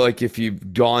just feel like if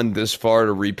you've gone this far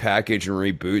to repackage and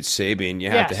reboot Sabian, you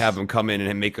have to have him come in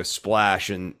and make a splash,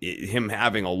 and him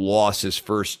having a loss his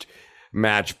first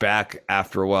match back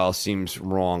after a while seems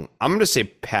wrong. I'm going to say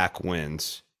Pac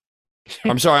wins.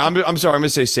 I'm sorry. I'm going to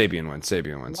say Sabian wins.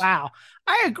 Sabian wins. Wow.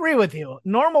 I agree with you.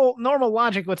 Normal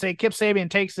logic would say Kip Sabian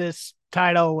takes this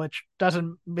title, which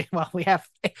doesn't. Well, we have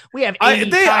 80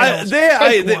 titles.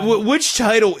 Which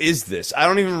title is this? I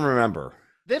don't even remember.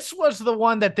 This was the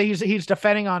one that he's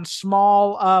defending on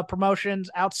small promotions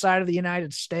outside of the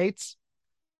United States,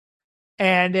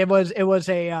 and it was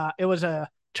a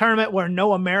tournament where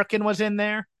no American was in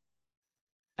there,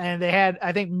 and they had,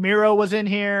 I think Miro was in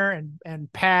here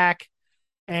and Pac,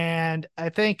 and I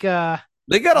think they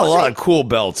got a lot of cool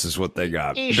belts, is what they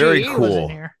got. Very cool. Was in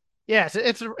here. Yes,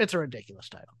 it's a ridiculous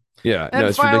title. Yeah, and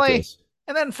it's ridiculous.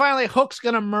 And then finally, Hook's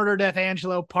gonna murder Death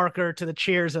Angelo Parker to the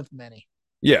cheers of many.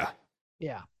 Yeah.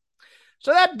 Yeah.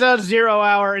 So that does 0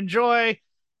 Hour. Enjoy.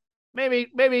 Maybe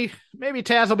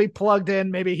Taz will be plugged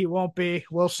in. Maybe he won't be.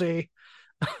 We'll see.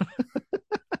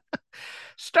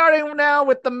 Starting now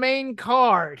with the main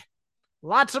card.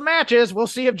 Lots of matches. We'll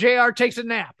see if JR takes a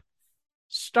nap.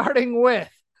 Starting with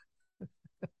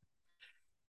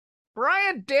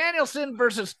Bryan Danielson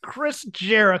versus Chris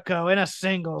Jericho in a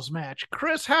singles match.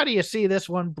 Chris, how do you see this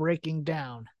one breaking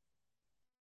down?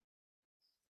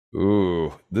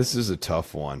 Ooh, this is a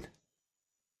tough one.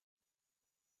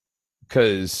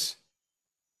 Because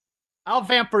I'll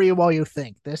vamp for you while you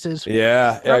think. This is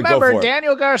yeah, remember go for it.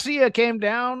 Daniel Garcia came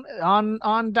down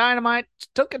on Dynamite,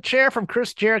 took a chair from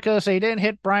Chris Jericho, so he didn't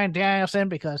hit Bryan Danielson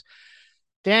because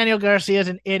Daniel Garcia is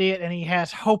an idiot and he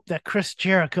has hope that Chris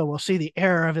Jericho will see the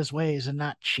error of his ways and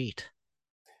not cheat.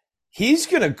 He's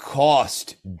going to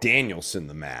cost Danielson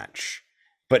the match,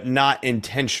 but not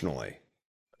intentionally.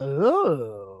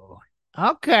 Oh,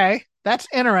 okay. That's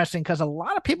interesting because a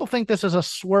lot of people think this is a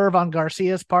swerve on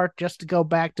Garcia's part just to go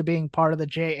back to being part of the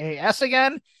JAS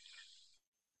again.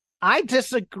 I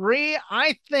disagree.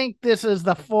 I think this is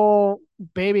the full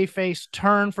babyface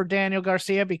turn for Daniel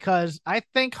Garcia because I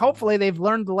think hopefully they've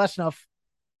learned the lesson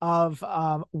of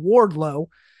Wardlow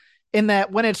in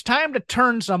that when it's time to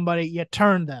turn somebody, you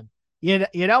turn them. You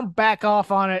don't back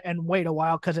off on it and wait a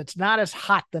while because it's not as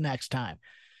hot the next time.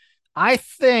 I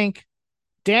think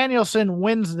Danielson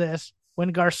wins this when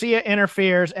Garcia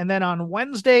interferes, and then on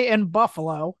Wednesday in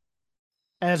Buffalo,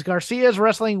 as Garcia is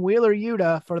wrestling Wheeler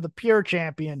Yuta for the Pure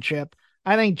Championship,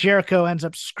 I think Jericho ends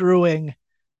up screwing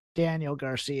Daniel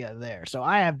Garcia there. So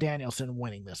I have Danielson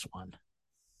winning this one.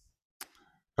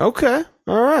 Okay.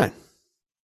 All right.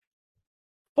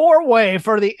 4-way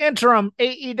for the interim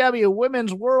AEW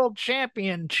Women's World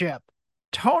Championship.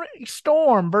 Toni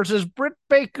Storm versus Britt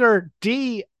Baker,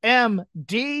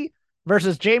 DMD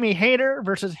versus Jamie Hayter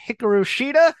versus Hikaru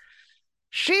Shida.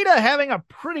 Shida having a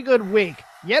pretty good week.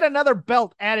 Yet another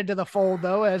belt added to the fold,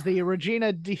 though, as the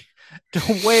Regina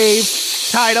Wave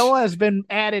title has been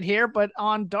added here. But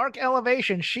on Dark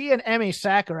Elevation, she and Emi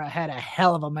Sakura had a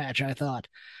hell of a match, I thought.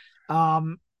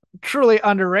 Truly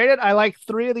underrated. I like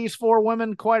 3 of these 4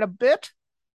 women quite a bit.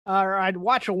 Or I'd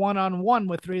watch a one-on-one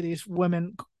with 3 of these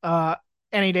women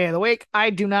any day of the week.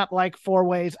 I do not like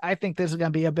 4-ways. I think this is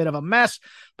going to be a bit of a mess.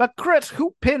 But Chris,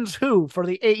 who pins who for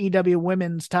the AEW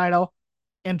Women's title?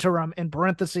 Interim in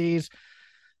parentheses,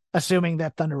 assuming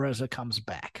that Thunder Rosa comes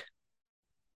back.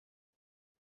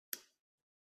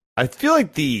 I feel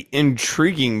like the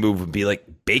intriguing move would be like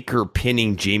Baker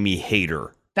pinning Jamie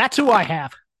Hayter. That's who I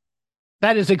have.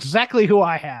 That is exactly who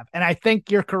I have. And I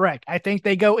think you're correct. I think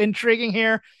they go intriguing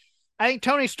here. I think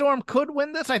Toni Storm could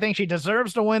win this. I think she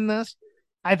deserves to win this.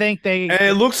 I think they... And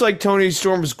it looks like Toni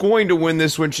Storm's going to win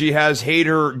this when she has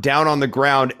Hayter down on the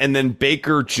ground, and then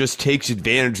Baker just takes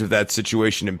advantage of that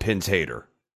situation and pins Hayter.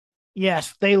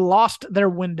 Yes, they lost their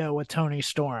window with Toni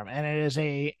Storm, and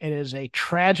it is a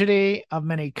tragedy of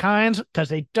many kinds because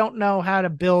they don't know how to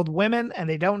build women and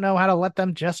they don't know how to let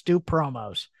them just do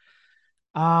promos.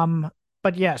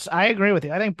 But yes, I agree with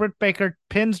you. I think Britt Baker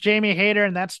pins Jamie Hayter,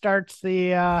 and that starts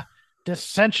the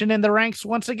dissension in the ranks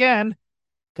once again.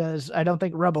 Because I don't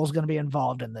think Rebel's going to be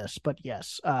involved in this. But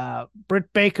yes,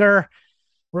 Britt Baker,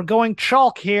 we're going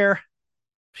chalk here.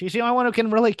 She's the only one who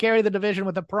can really carry the division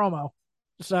with a promo.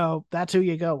 So that's who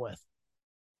you go with.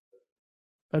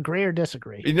 Agree or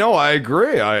disagree? No, I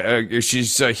agree.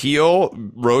 She's a heel.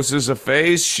 Rosa's a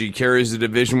face. She carries the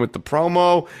division with the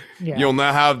promo. Yeah. You'll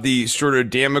now have the sort of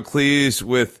Damocles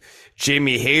with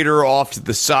Jamie Hayter off to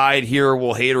the side here.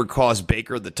 Will Hayter cost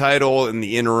Baker the title in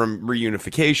the interim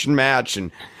reunification match,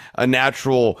 and a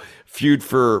natural feud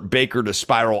for Baker to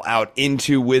spiral out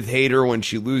into with Hayter when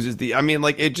she loses the... I mean,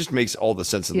 like, it just makes all the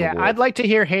sense in the world. Yeah, I'd like to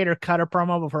hear Hayter cut a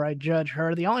promo before I judge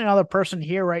her. The only other person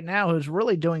here right now who's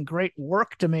really doing great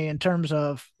work to me in terms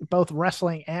of both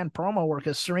wrestling and promo work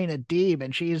is Serena Deeb,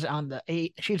 and she's on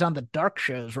the dark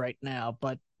shows right now.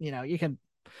 But, you know, you can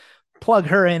plug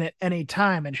her in at any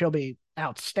time and she'll be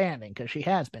outstanding because she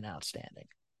has been outstanding.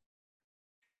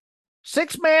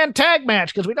 6-man tag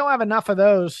match because we don't have enough of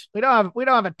those. We don't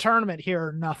have a tournament here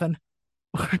or nothing.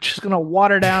 We're just gonna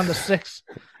water down the 6.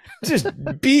 Just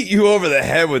beat you over the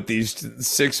head with these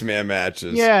 6-man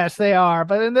matches. Yes, they are.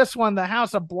 But in this one, the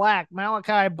House of Black,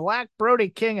 Malachi Black, Brody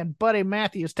King, and Buddy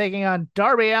Matthews taking on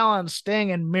Darby Allin,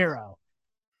 Sting, and Miro.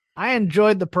 I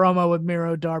enjoyed the promo with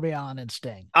Miro, Darby Allin, and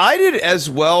Sting. I did as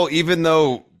well, even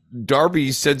though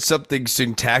Darby said something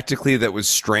syntactically that was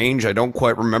strange. I don't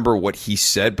quite remember what he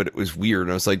said, but it was weird.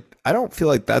 And I was like, I don't feel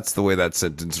like that's the way that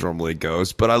sentence normally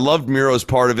goes. But I loved Miro's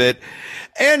part of it.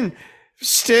 And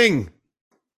Sting.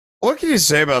 What can you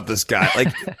say about this guy?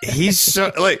 Like, he's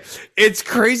so, like, it's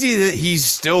crazy that he's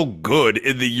still good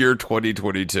in the year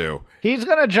 2022. He's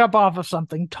going to jump off of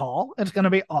something tall. It's going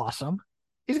to be awesome.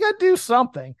 He's going to do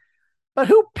something. But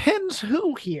who pins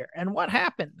who here and what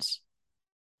happens?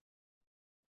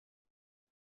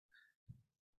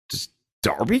 Does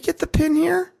Darby get the pin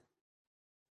here?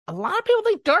 A lot of people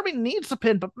think Darby needs the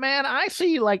pin, but man, I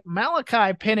see like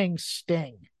Malachi pinning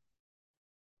Sting.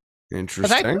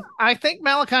 Interesting. I think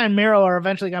Malachi and Miro are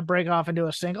eventually going to break off and do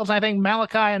a singles. I think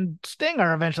Malachi and Sting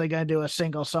are eventually going to do a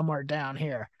single somewhere down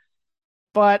here.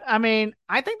 But, I mean,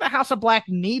 I think the House of Black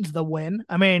needs the win.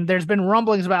 I mean, there's been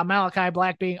rumblings about Malachi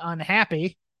Black being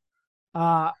unhappy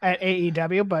at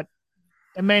AEW, but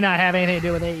it may not have anything to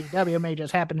do with AEW. It may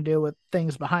just happen to do with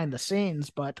things behind the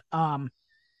scenes. But,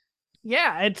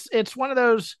 yeah, it's one of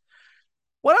those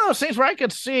things where I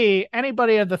could see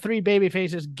anybody of the three baby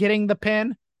faces getting the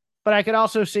pin, but I could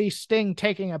also see Sting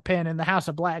taking a pin and the House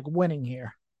of Black winning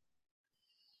here.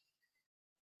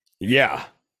 Yeah.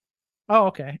 Oh,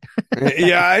 okay.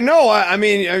 Yeah, I know. I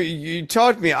mean, you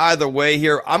talked me either way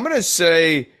here. I'm going to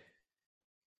say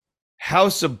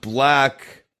House of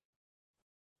Black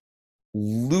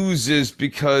loses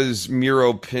because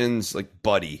Miro pins like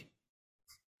Buddy.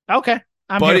 Okay.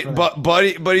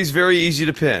 Buddy's very easy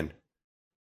to pin.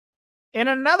 In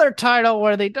another title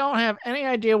where they don't have any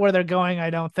idea where they're going,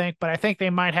 I don't think, but I think they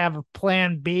might have a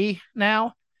plan B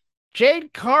now.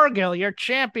 Jade Cargill, your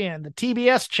champion, the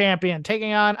TBS champion,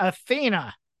 taking on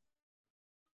Athena.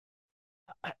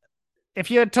 If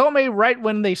you had told me right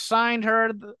when they signed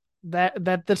her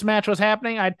that this match was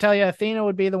happening, I'd tell you Athena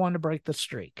would be the one to break the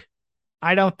streak.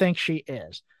 I don't think she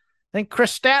is. I think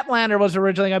Chris Statlander was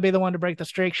originally going to be the one to break the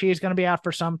streak. She's going to be out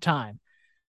for some time.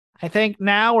 I think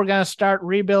now we're going to start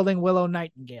rebuilding Willow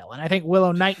Nightingale, and I think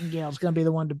Willow Nightingale is going to be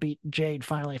the one to beat Jade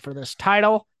finally for this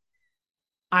title.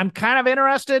 I'm kind of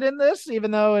interested in this,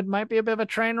 even though it might be a bit of a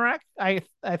train wreck. I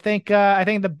think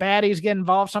the baddies get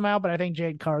involved somehow, but I think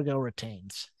Jade Cargill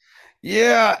retains.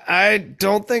 Yeah, I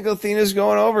don't think Athena's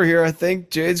going over here. I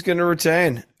think Jade's going to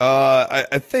retain.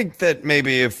 I think that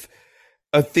maybe if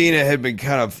Athena had been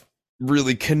kind of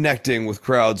really connecting with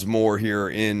crowds more here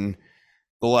in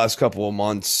the last couple of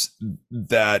months,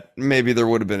 that maybe there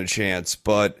would have been a chance,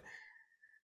 but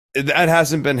that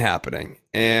hasn't been happening.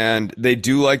 And they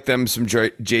do like them some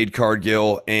Jade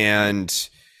Cargill, and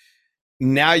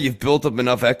now you've built up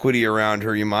enough equity around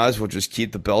her, you might as well just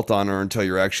keep the belt on her until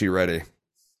you're actually ready.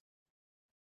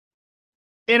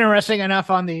 Interesting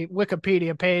enough, on the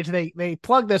Wikipedia page, they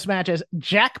plug this match as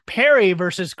Jack Perry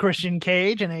versus Christian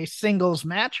Cage in a singles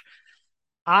match.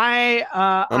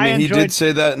 I mean, he did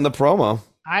say that in the promo.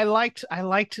 I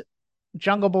liked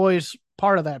Jungle Boy's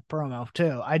part of that promo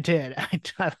too. I did.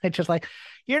 I just like,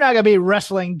 you're not gonna be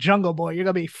wrestling Jungle Boy. You're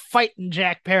gonna be fighting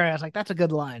Jack Perry. I was like, that's a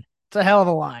good line. It's a hell of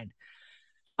a line.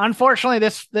 Unfortunately,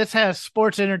 this has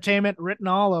sports entertainment written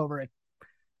all over it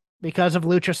because of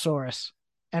Luchasaurus,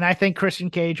 and I think Christian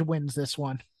Cage wins this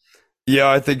one. Yeah,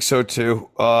 I think so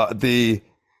too. The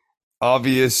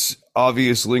obvious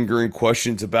lingering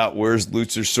questions about where's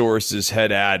Luchasaurus's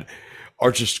head at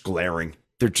are just glaring.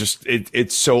 They're just,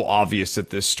 it's so obvious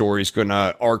that this story is going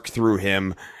to arc through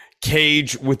him.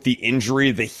 Cage with the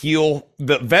injury, the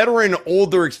veteran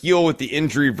older heel with the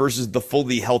injury versus the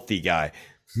fully healthy guy.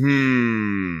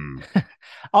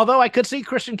 Although I could see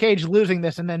Christian Cage losing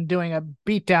this and then doing a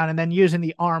beatdown and then using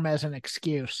the arm as an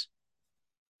excuse.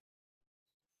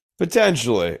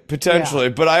 Potentially. Yeah.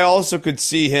 But I also could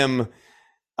see him,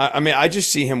 I mean, I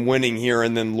just see him winning here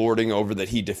and then lording over that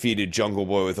he defeated Jungle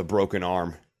Boy with a broken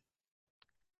arm.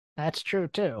 That's true,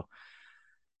 too.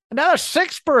 Another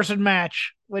 6-person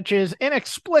match, which is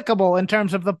inexplicable in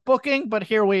terms of the booking, but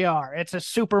here we are. It's a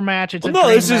super match.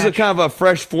 This is a kind of a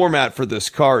fresh format for this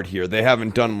card here. They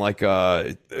haven't done like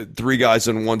 3 guys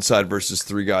on one side versus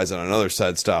 3 guys on another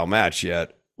side style match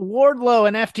yet. Wardlow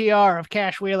and FTR of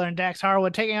Cash Wheeler and Dax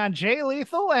Harwood taking on Jay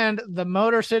Lethal and the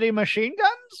Motor City Machine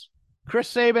Guns, Chris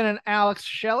Sabin and Alex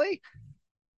Shelley.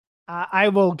 I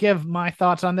will give my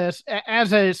thoughts on this.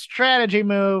 As a strategy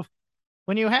move,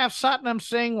 when you have Satnam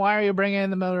Singh, why are you bringing in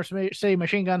the Motor City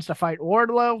Machine Guns to fight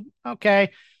Wardlow?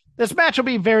 Okay. This match will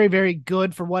be very, very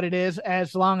good for what it is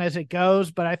as long as it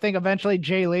goes, but I think eventually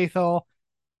Jay Lethal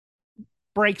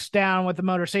breaks down with the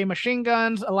Motor City Machine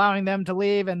Guns, allowing them to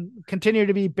leave and continue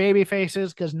to be baby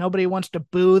faces because nobody wants to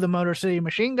boo the Motor City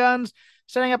Machine Guns,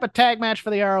 setting up a tag match for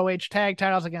the ROH tag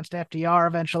titles against FTR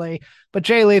eventually, but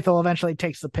Jay Lethal eventually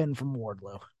takes the pin from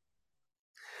Wardlow.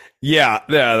 Yeah,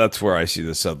 that's where I see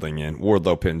this settling in.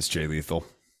 Wardlow pins Jay Lethal.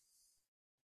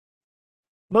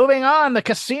 Moving on, the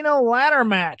Casino Ladder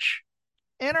match.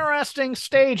 interesting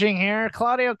staging here.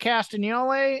 Claudio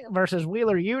Castagnoli versus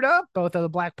Wheeler Yuta, both of the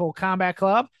Blackpool Combat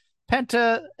Club.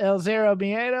 Penta El Zero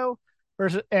Miedo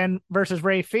versus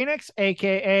Ray Phoenix,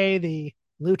 aka the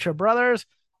Lucha Brothers.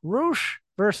 Rush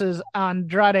versus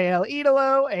Andrade El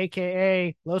Idolo,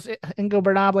 aka Los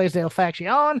Ingobernables del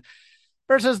Facción,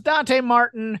 versus Dante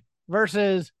Martin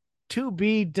versus To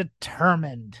Be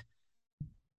Determined.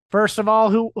 First of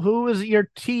all, who is your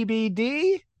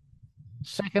TBD?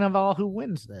 Second of all, who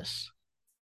wins this?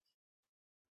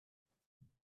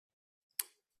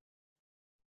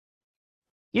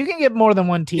 You can get more than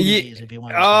one TBDs if you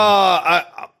want. I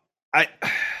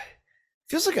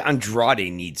feels like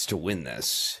Andrade needs to win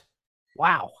this.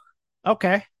 Wow.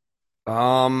 Okay.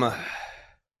 Who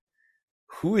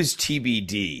is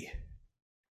TBD?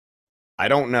 I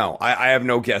don't know. I have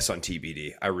no guess on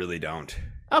TBD. I really don't.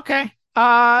 Okay.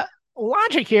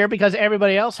 Logic here, because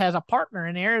everybody else has a partner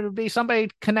in here. It would be somebody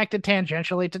connected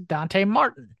tangentially to Dante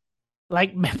Martin.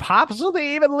 Like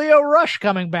possibly even Leo Rush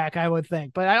coming back, I would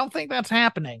think. But I don't think that's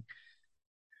happening.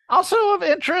 Also of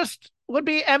interest would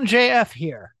be MJF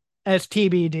here as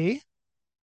TBD.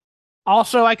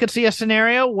 Also, I could see a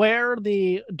scenario where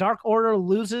the Dark Order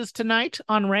loses tonight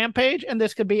on Rampage, and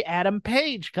this could be Adam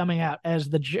Page coming out as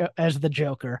the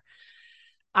Joker.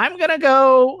 I'm going to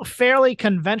go fairly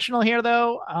conventional here,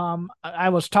 though. I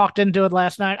was talked into it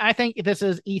last night. I think this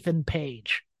is Ethan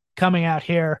Page coming out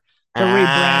here to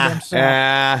rebrand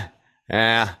himself.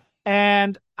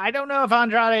 And I don't know if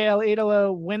Andrade El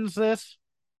Idolo wins this.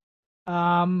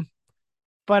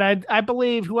 But I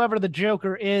believe whoever the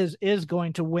Joker is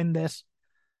going to win this.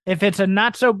 If it's a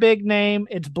not so big name,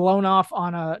 it's blown off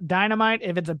on a Dynamite.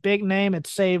 If it's a big name, it's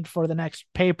saved for the next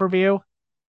pay-per-view.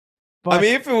 But, I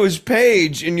mean, if it was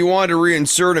Page and you wanted to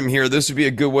reinsert him here, this would be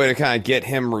a good way to kind of get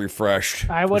him refreshed.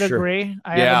 I would agree.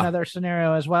 I have another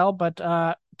scenario as well, but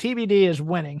TBD is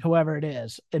winning, whoever it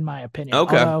is, in my opinion.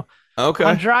 Okay. Although, okay.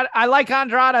 I like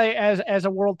Andrade as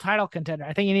a world title contender.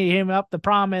 I think you need to hit him up. The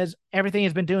problem is everything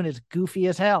he's been doing is goofy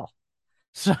as hell.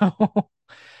 So.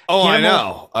 I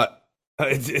know.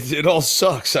 It all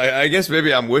sucks. I guess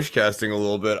maybe I'm wish casting a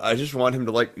little bit. I just want him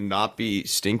to not be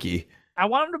stinky. I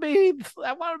want him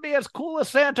to be as cool as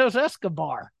Santos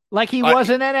Escobar, like he was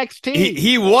in NXT.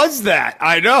 He was that.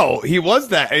 I know he was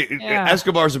that. Yeah.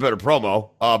 Escobar's a better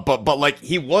promo. But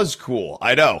he was cool.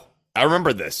 I know. I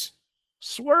remember this.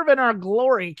 Swerve in Our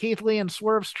Glory, Keith Lee and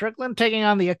Swerve Strickland taking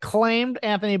on the Acclaimed,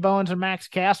 Anthony Bowens and Max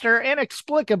Caster,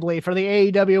 inexplicably for the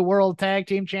AEW World Tag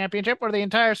Team Championship, where the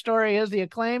entire story is the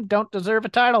Acclaimed don't deserve a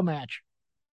title match.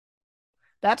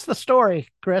 That's the story,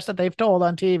 Chris, that they've told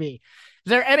on TV. Is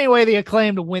there any way the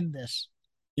Acclaimed win this?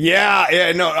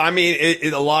 Yeah, no, I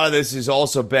mean, a lot of this has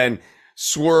also been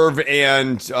Swerve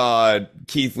and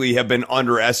Keith Lee have been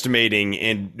underestimating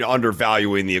and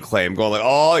undervaluing the Acclaimed, going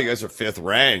you guys are 5th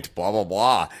ranked, blah, blah,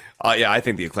 blah. Yeah, I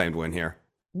think the Acclaimed win here.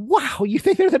 Wow, you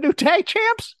think they're the new tag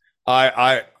champs?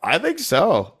 I think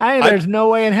so. There's no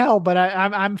way in hell, but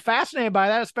I'm fascinated by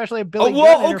that, especially if Billy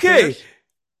Gunn interferes.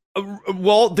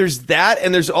 Well, there's that,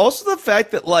 and there's also the fact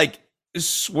that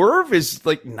Swerve is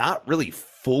not really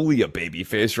fully a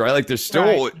babyface, right? There's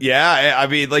still, I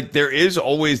mean, there is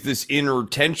always this inner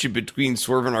tension between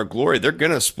Swerve and Our Glory. They're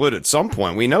gonna split at some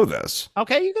point. We know this.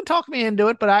 Okay, you can talk me into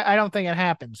it, but I don't think it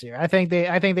happens here. I think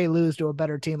they lose to a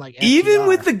better team like STR. Even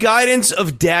with the guidance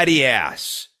of Daddy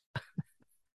Ass,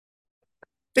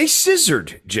 they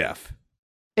scissored Jeff.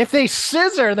 If they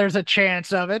scissor, there's a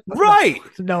chance of it. Right?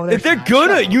 No, if they're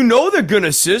they're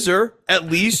gonna scissor at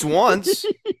least once.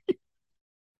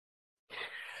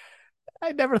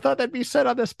 I never thought that'd be said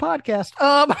on this podcast.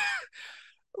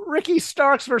 Ricky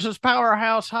Starks versus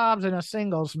Powerhouse Hobbs in a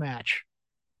singles match.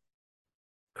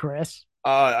 Chris?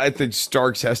 I think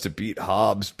Starks has to beat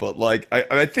Hobbs, but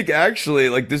I think actually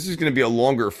this is going to be a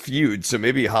longer feud, so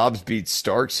maybe Hobbs beats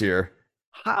Starks here.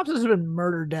 Hobbs has been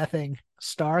murder deathing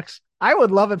Starks. I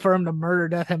would love it for him to murder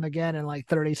death him again in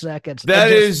 30 seconds.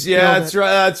 That's right.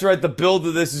 That's right. The build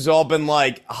of this has all been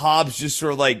Hobbs just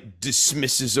sort of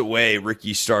dismisses away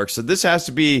Ricky Starks. So this at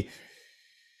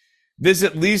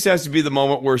least has to be the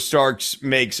moment where Starks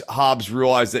makes Hobbs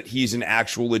realize that he's an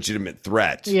actual legitimate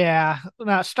threat. Yeah.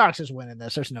 No, Starks is winning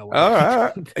this. There's no way. All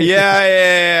right.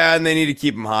 Yeah. And they need to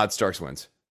keep him hot. Starks wins.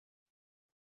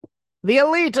 The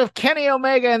Elite of Kenny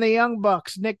Omega and the Young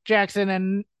Bucks, Nick Jackson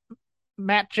and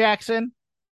Matt Jackson,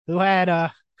 who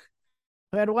had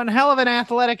one hell of an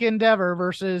athletic endeavor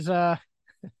versus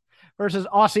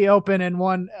Aussie Open and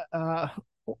one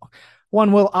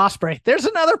Will Ospreay. There's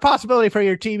another possibility for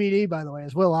your TBD, by the way,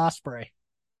 is Will Ospreay.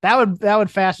 That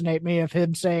would fascinate me if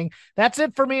him saying that's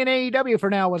it for me in AEW for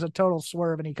now was a total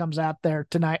swerve, and he comes out there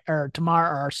tonight or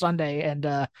tomorrow or Sunday and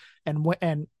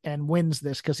wins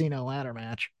this casino ladder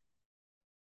match.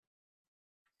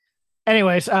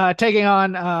 Anyways, taking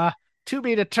on to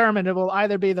be determined, it will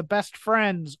either be the Best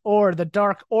Friends or the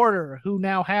Dark Order, who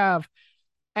now have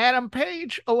Adam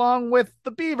Page along with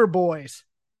the Beaver Boys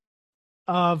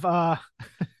of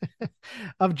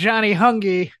of Johnny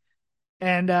Hungy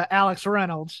and Alex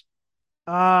Reynolds.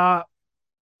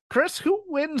 Chris, who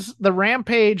wins the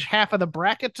Rampage half of the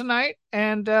bracket tonight,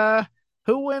 and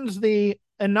who wins the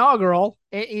inaugural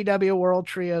AEW World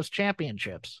Trios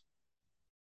Championships?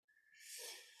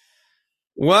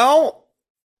 Well,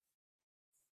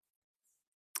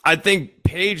 I think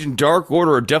Page and Dark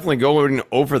Order are definitely going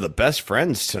over the Best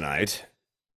Friends tonight.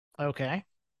 Okay.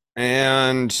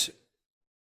 And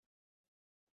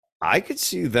I could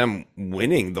see them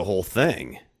winning the whole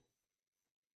thing.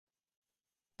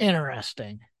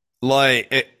 Interesting.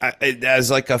 Like,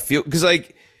 as like a feel, because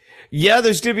like, yeah,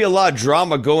 there's gonna be a lot of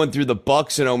drama going through the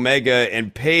Bucks and Omega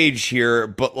and Page here,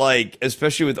 but like,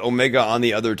 especially with Omega on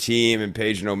the other team and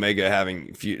Page and Omega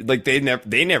having like they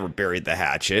never buried the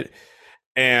hatchet,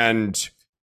 and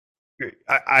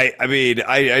I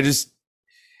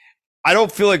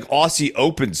don't feel like Aussie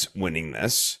Open's winning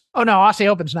this. Oh no, Aussie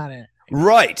Open's not in it.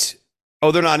 Right.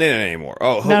 Oh, they're not in it anymore.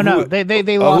 Oh, no,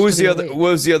 they lost. Who's the other?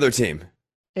 What was the other team?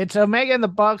 It's Omega and the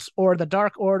Bucks, or the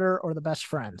Dark Order, or the Best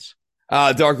Friends.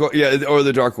 Or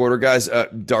the Dark Order guys.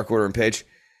 Dark Order and Page.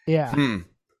 Yeah.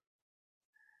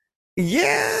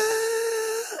 Yeah.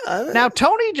 Now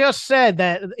Tony just said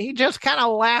that he just kind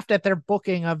of laughed at their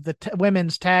booking of the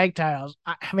women's tag titles.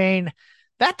 I mean,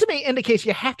 that to me indicates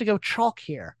you have to go chalk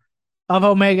here of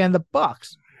Omega and the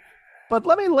Bucks. But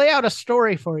let me lay out a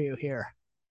story for you here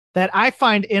that I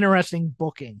find interesting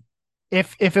booking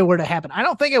if it were to happen. I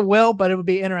don't think it will, but it would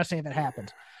be interesting if it happens.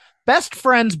 Best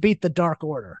Friends beat the Dark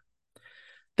Order.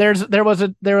 There was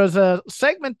a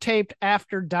segment taped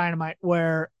after Dynamite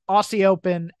where Aussie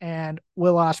Open and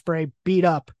Will Ospreay beat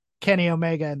up Kenny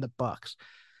Omega and the Bucks.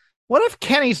 What if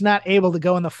Kenny's not able to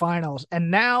go in the finals,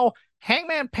 and now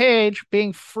Hangman Page,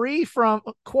 being free from,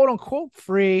 quote unquote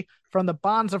free from the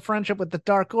bonds of friendship with the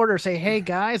Dark Order, say, hey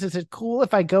guys, is it cool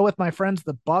if I go with my friends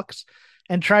the Bucks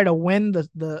and try to win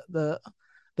the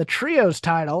trios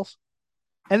titles?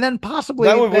 And then possibly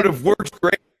that would have worked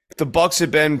great if the Bucks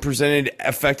had been presented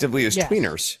effectively as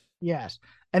tweeners. Yes.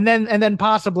 And then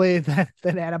possibly then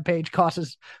Adam Page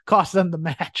costs them the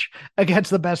match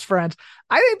against the Best Friends.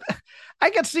 I think I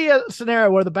could see a scenario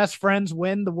where the Best Friends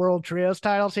win the World Trios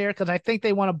titles here, because I think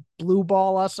they want to blue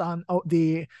ball us on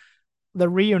the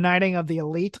reuniting of the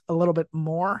Elite a little bit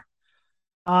more.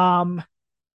 But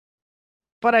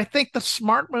I think the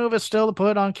smart move is still to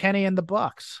put on Kenny and the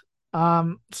Bucks.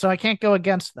 So I can't go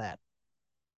against that.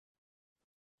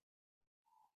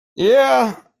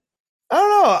 Yeah. I don't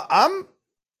know.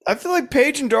 I feel like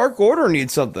Page and Dark Order need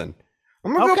something.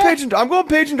 I'm going Page and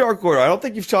Dark Order. I don't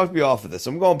think you've talked me off of this.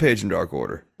 I'm going Page and Dark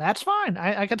Order. That's fine.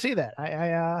 I can see that.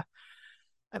 I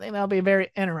think that'll be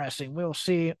very interesting. We'll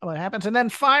see what happens. And then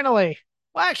finally,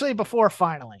 before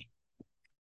finally,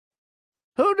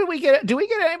 who do we get? Do we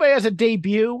get anybody as a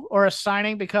debut or a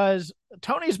signing? Because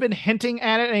Tony's been hinting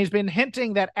at it, and he's been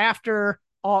hinting that after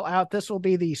All Out, this will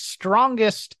be the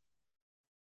strongest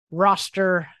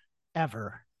roster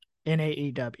ever in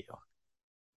AEW.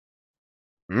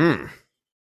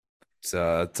 It's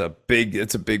a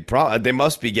big problem. They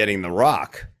must be getting The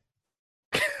Rock.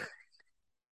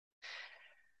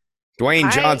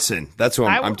 Dwayne Johnson. That's what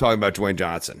I'm talking about. Dwayne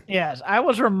Johnson. Yes, I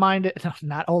was reminded.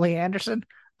 Not Ole Anderson.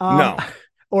 No.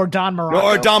 Or Don Morocco. No,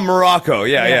 or Don Morocco.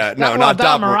 Yeah. No, not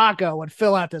Don Morocco would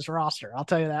fill out this roster. I'll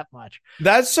tell you that much.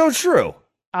 That's so true.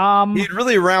 He'd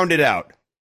really round it out.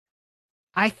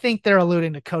 I think they're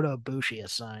alluding to Kota Ibushi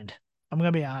as signed. I'm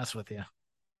going to be honest with you.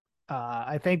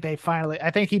 I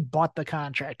think he bought the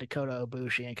contract to Kota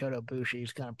Ibushi, and Kota Ibushi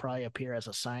is going to probably appear as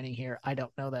a signing here. I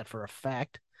don't know that for a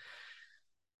fact.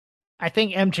 I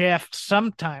think MJF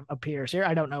sometime appears here.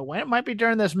 I don't know when. It might be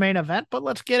during this main event, but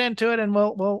let's get into it and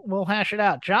we'll hash it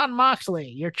out. Jon Moxley,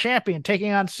 your champion,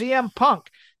 taking on CM Punk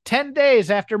 10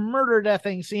 days after murder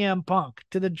deathing CM Punk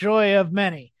to the joy of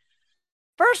many.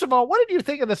 First of all, what did you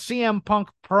think of the CM Punk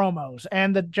promos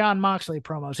and the Jon Moxley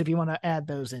promos, if you want to add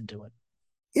those into it?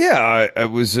 Yeah, it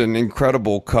was an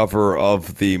incredible cover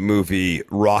of the movie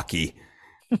Rocky.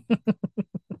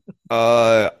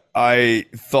 I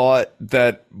thought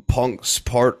that Punk's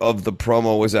part of the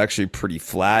promo was actually pretty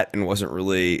flat and wasn't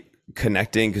really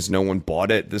connecting because no one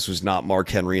bought it. This was not Mark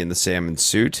Henry in the salmon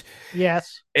suit.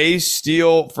 Yes. Ace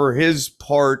Steel, for his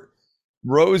part,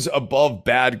 rose above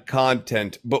bad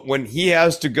content. But when he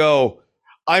has to go,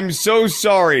 I'm so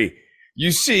sorry.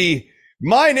 You see,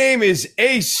 my name is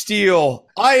Ace Steel.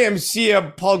 I am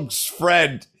CM Punk's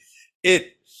friend.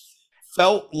 It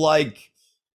felt like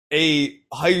a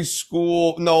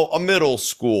a middle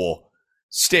school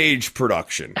stage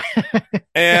production.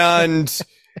 And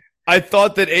I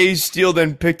thought that Ace Steel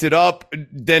then picked it up,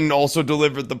 then also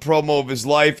delivered the promo of his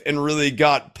life and really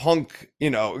got Punk,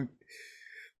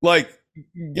 like,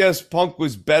 yes, Punk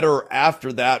was better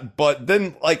after that, but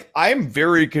then, like, I'm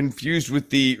very confused with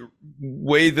the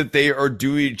way that they are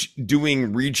doing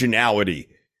regionality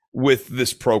with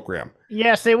this program.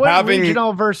 Yes, they went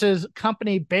regional versus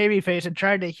company babyface and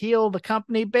tried to heal the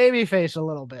company babyface a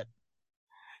little bit.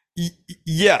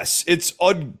 Yes, it's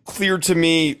unclear to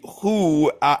me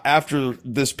who, after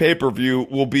this pay-per-view,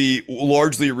 will be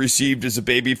largely received as a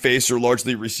babyface or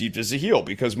largely received as a heel,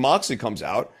 because Moxley comes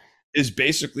out, is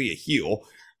basically a heel.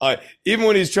 Even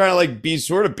when he's trying to like be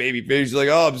sort of babyface, he's like,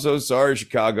 "Oh, I'm so sorry,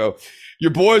 Chicago.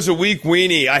 Your boy's a weak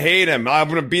weenie. I hate him. I'm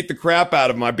gonna beat the crap out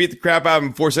of him. I beat the crap out of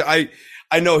him for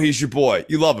I know he's your boy.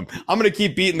 You love him. I'm going to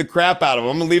keep beating the crap out of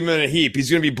him. I'm going to leave him in a heap.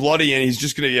 He's going to be bloody and he's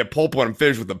just going to get pulp when I'm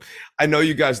finished with him. I know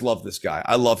you guys love this guy.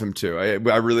 I love him too. I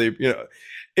really,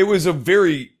 it was a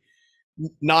very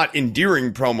not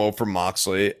endearing promo from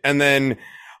Moxley. And then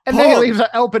he leaves an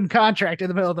open contract in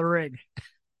the middle of the ring.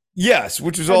 Yes,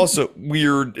 which was also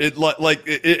weird.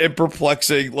 It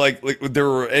perplexing. Like there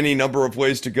were any number of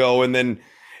ways to go. And then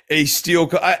a steel,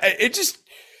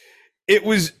 it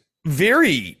was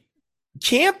very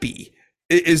campy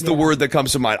is the word that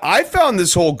comes to mind. I found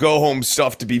this whole go home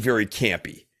stuff to be very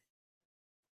campy.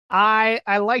 I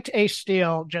liked Ace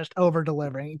Steel just over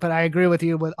delivering, but I agree with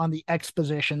you on the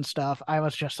exposition stuff. I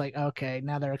was just like, okay,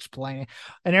 now they're explaining,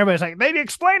 and everybody's like, they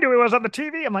explained who he was on the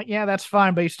TV. I'm like, yeah, that's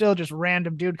fine, but he's still just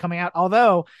random dude coming out.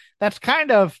 Although that's kind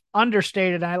of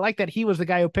understated, and I like that he was the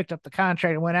guy who picked up the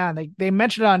contract and went out. And they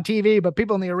mentioned it on TV, but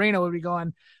people in the arena would be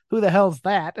going, who the hell's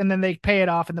that? And then they pay it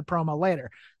off in the promo later.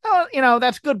 Oh,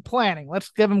 that's good planning. Let's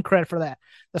give him credit for that.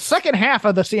 The second half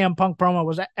of the CM Punk promo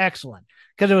was excellent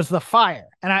because it was the fire,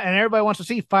 and everybody wants to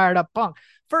see fired up Punk.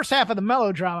 First half of the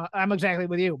melodrama, I'm exactly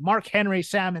with you. Mark Henry,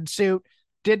 salmon suit,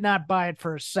 did not buy it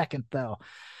for a second though.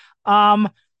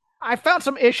 I found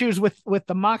some issues with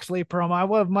the Moxley promo. I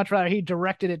would have much rather he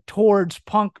directed it towards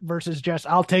Punk versus just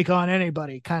I'll take on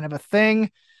anybody kind of a thing.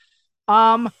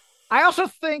 I also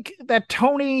think that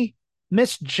Tony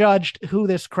misjudged who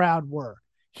this crowd were.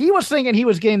 He was thinking he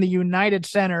was getting the United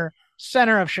Center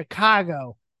of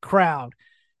Chicago crowd.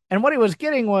 And what he was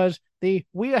getting was we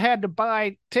had to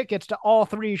buy tickets to all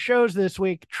three shows this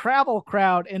week, travel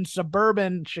crowd in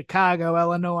suburban Chicago,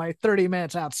 Illinois, 30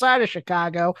 minutes outside of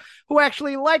Chicago, who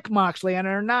actually like Moxley and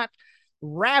are not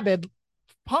rabid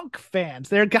Punk fans.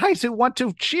 They're guys who want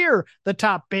to cheer the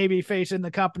top babyface in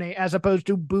the company as opposed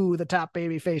to boo the top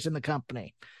babyface in the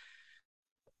company.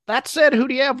 That said, who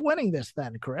do you have winning this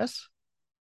then, Chris?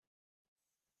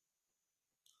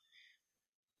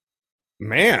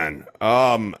 Man,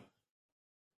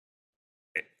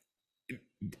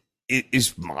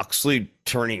 is Moxley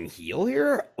turning heel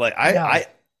here? Like I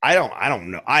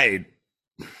don't know.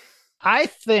 I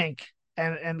think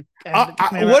and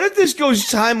what if this goes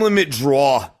time limit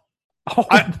draw? Oh,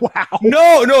 wow.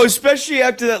 No, especially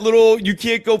after that little, you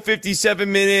can't go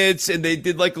 57 minutes and they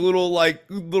did like a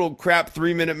little crap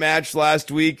 3-minute match last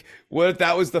week. What if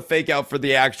that was the fake out for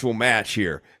the actual match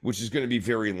here, which is going to be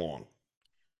very long?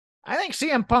 I think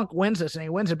CM Punk wins this and he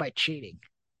wins it by cheating.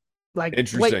 Like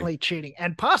blatantly cheating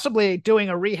and possibly doing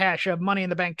a rehash of Money in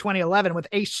the Bank 2011 with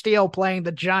Ace Steel playing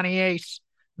the Johnny Ace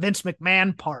Vince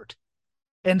McMahon part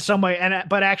in some way,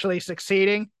 but actually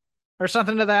succeeding or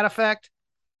something to that effect.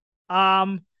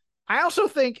 I also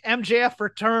think MJF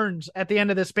returns at the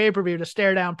end of this pay-per-view to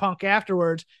stare down Punk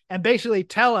afterwards and basically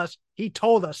tell us he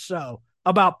told us so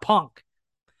about Punk.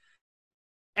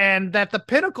 And that the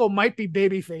Pinnacle might be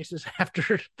baby faces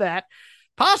after that.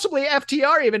 Possibly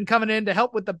FTR even coming in to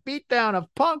help with the beatdown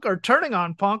of Punk or turning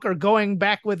on Punk or going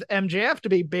back with MJF to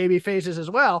be baby faces as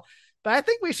well. But I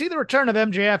think we see the return of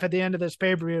MJF at the end of this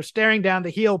pay-per-view, staring down the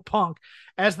heel Punk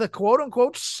as the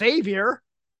quote-unquote savior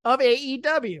of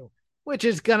AEW, which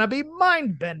is going to be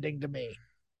mind-bending to me.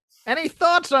 Any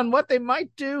thoughts on what they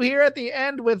might do here at the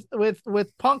end with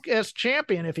Punk as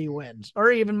champion if he wins,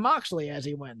 or even Moxley as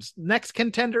he wins? Next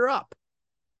contender up.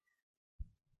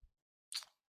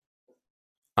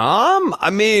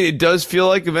 I mean, it does feel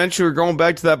like eventually we're going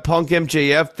back to that Punk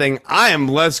MJF thing. I am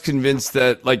less convinced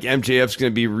that like MJF's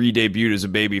going to be re-debuted as a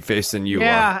babyface than you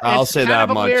are. I'll say that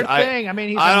much. Weird thing. I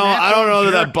mean, I don't know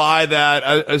that I buy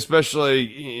that,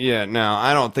 especially. Yeah, no,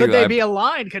 I don't think. Could they be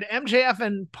aligned? Could MJF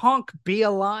and Punk be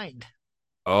aligned?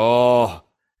 Oh,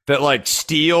 that like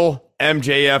Steel,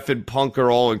 MJF, and Punk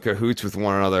are all in cahoots with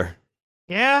one another.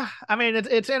 Yeah, I mean,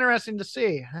 it's interesting to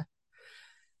see.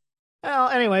 Well,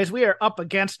 anyways, we are up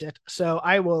against it, so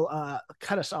I will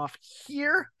cut us off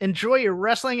here. Enjoy your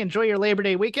wrestling, enjoy your Labor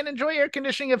Day weekend, enjoy your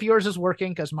conditioning if yours is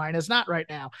working, because mine is not right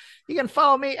now. You can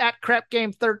follow me at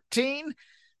CrapGame13.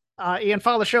 You can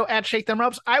follow the show at Shake Them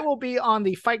Ropes. I will be on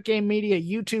the Fight Game Media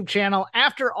YouTube channel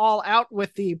after All Out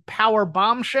with the Power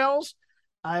Bombshells.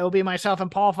 I will be myself and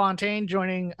Paul Fontaine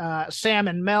joining Sam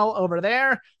and Mel over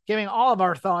there, giving all of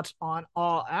our thoughts on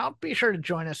All Out. Be sure to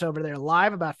join us over there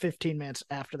live about 15 minutes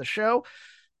after the show.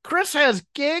 Chris has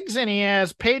gigs and he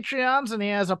has Patreons and he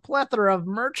has a plethora of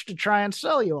merch to try and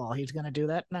sell you all. He's going to do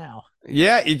that now.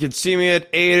 Yeah, you can see me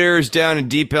at Aiders down in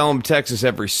Deep Elm, Texas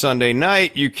every Sunday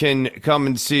night. You can come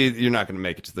and see. You're not going to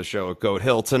make it to the show at Goat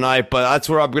Hill tonight, but that's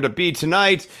where I'm going to be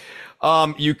tonight.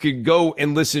 You could go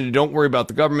and listen to Don't Worry About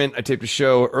the Government. I taped a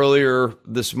show earlier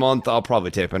this month. I'll probably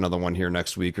tape another one here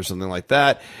next week or something like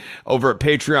that over at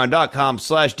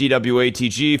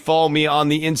patreon.com/DWATG. Follow me on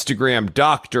the Instagram,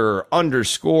 Dr_Nove,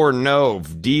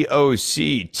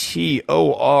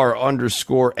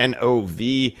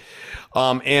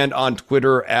 DOCTOR_NOV, and on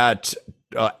Twitter at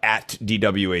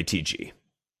DWATG.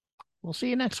 We'll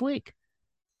see you next week.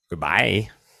 Goodbye.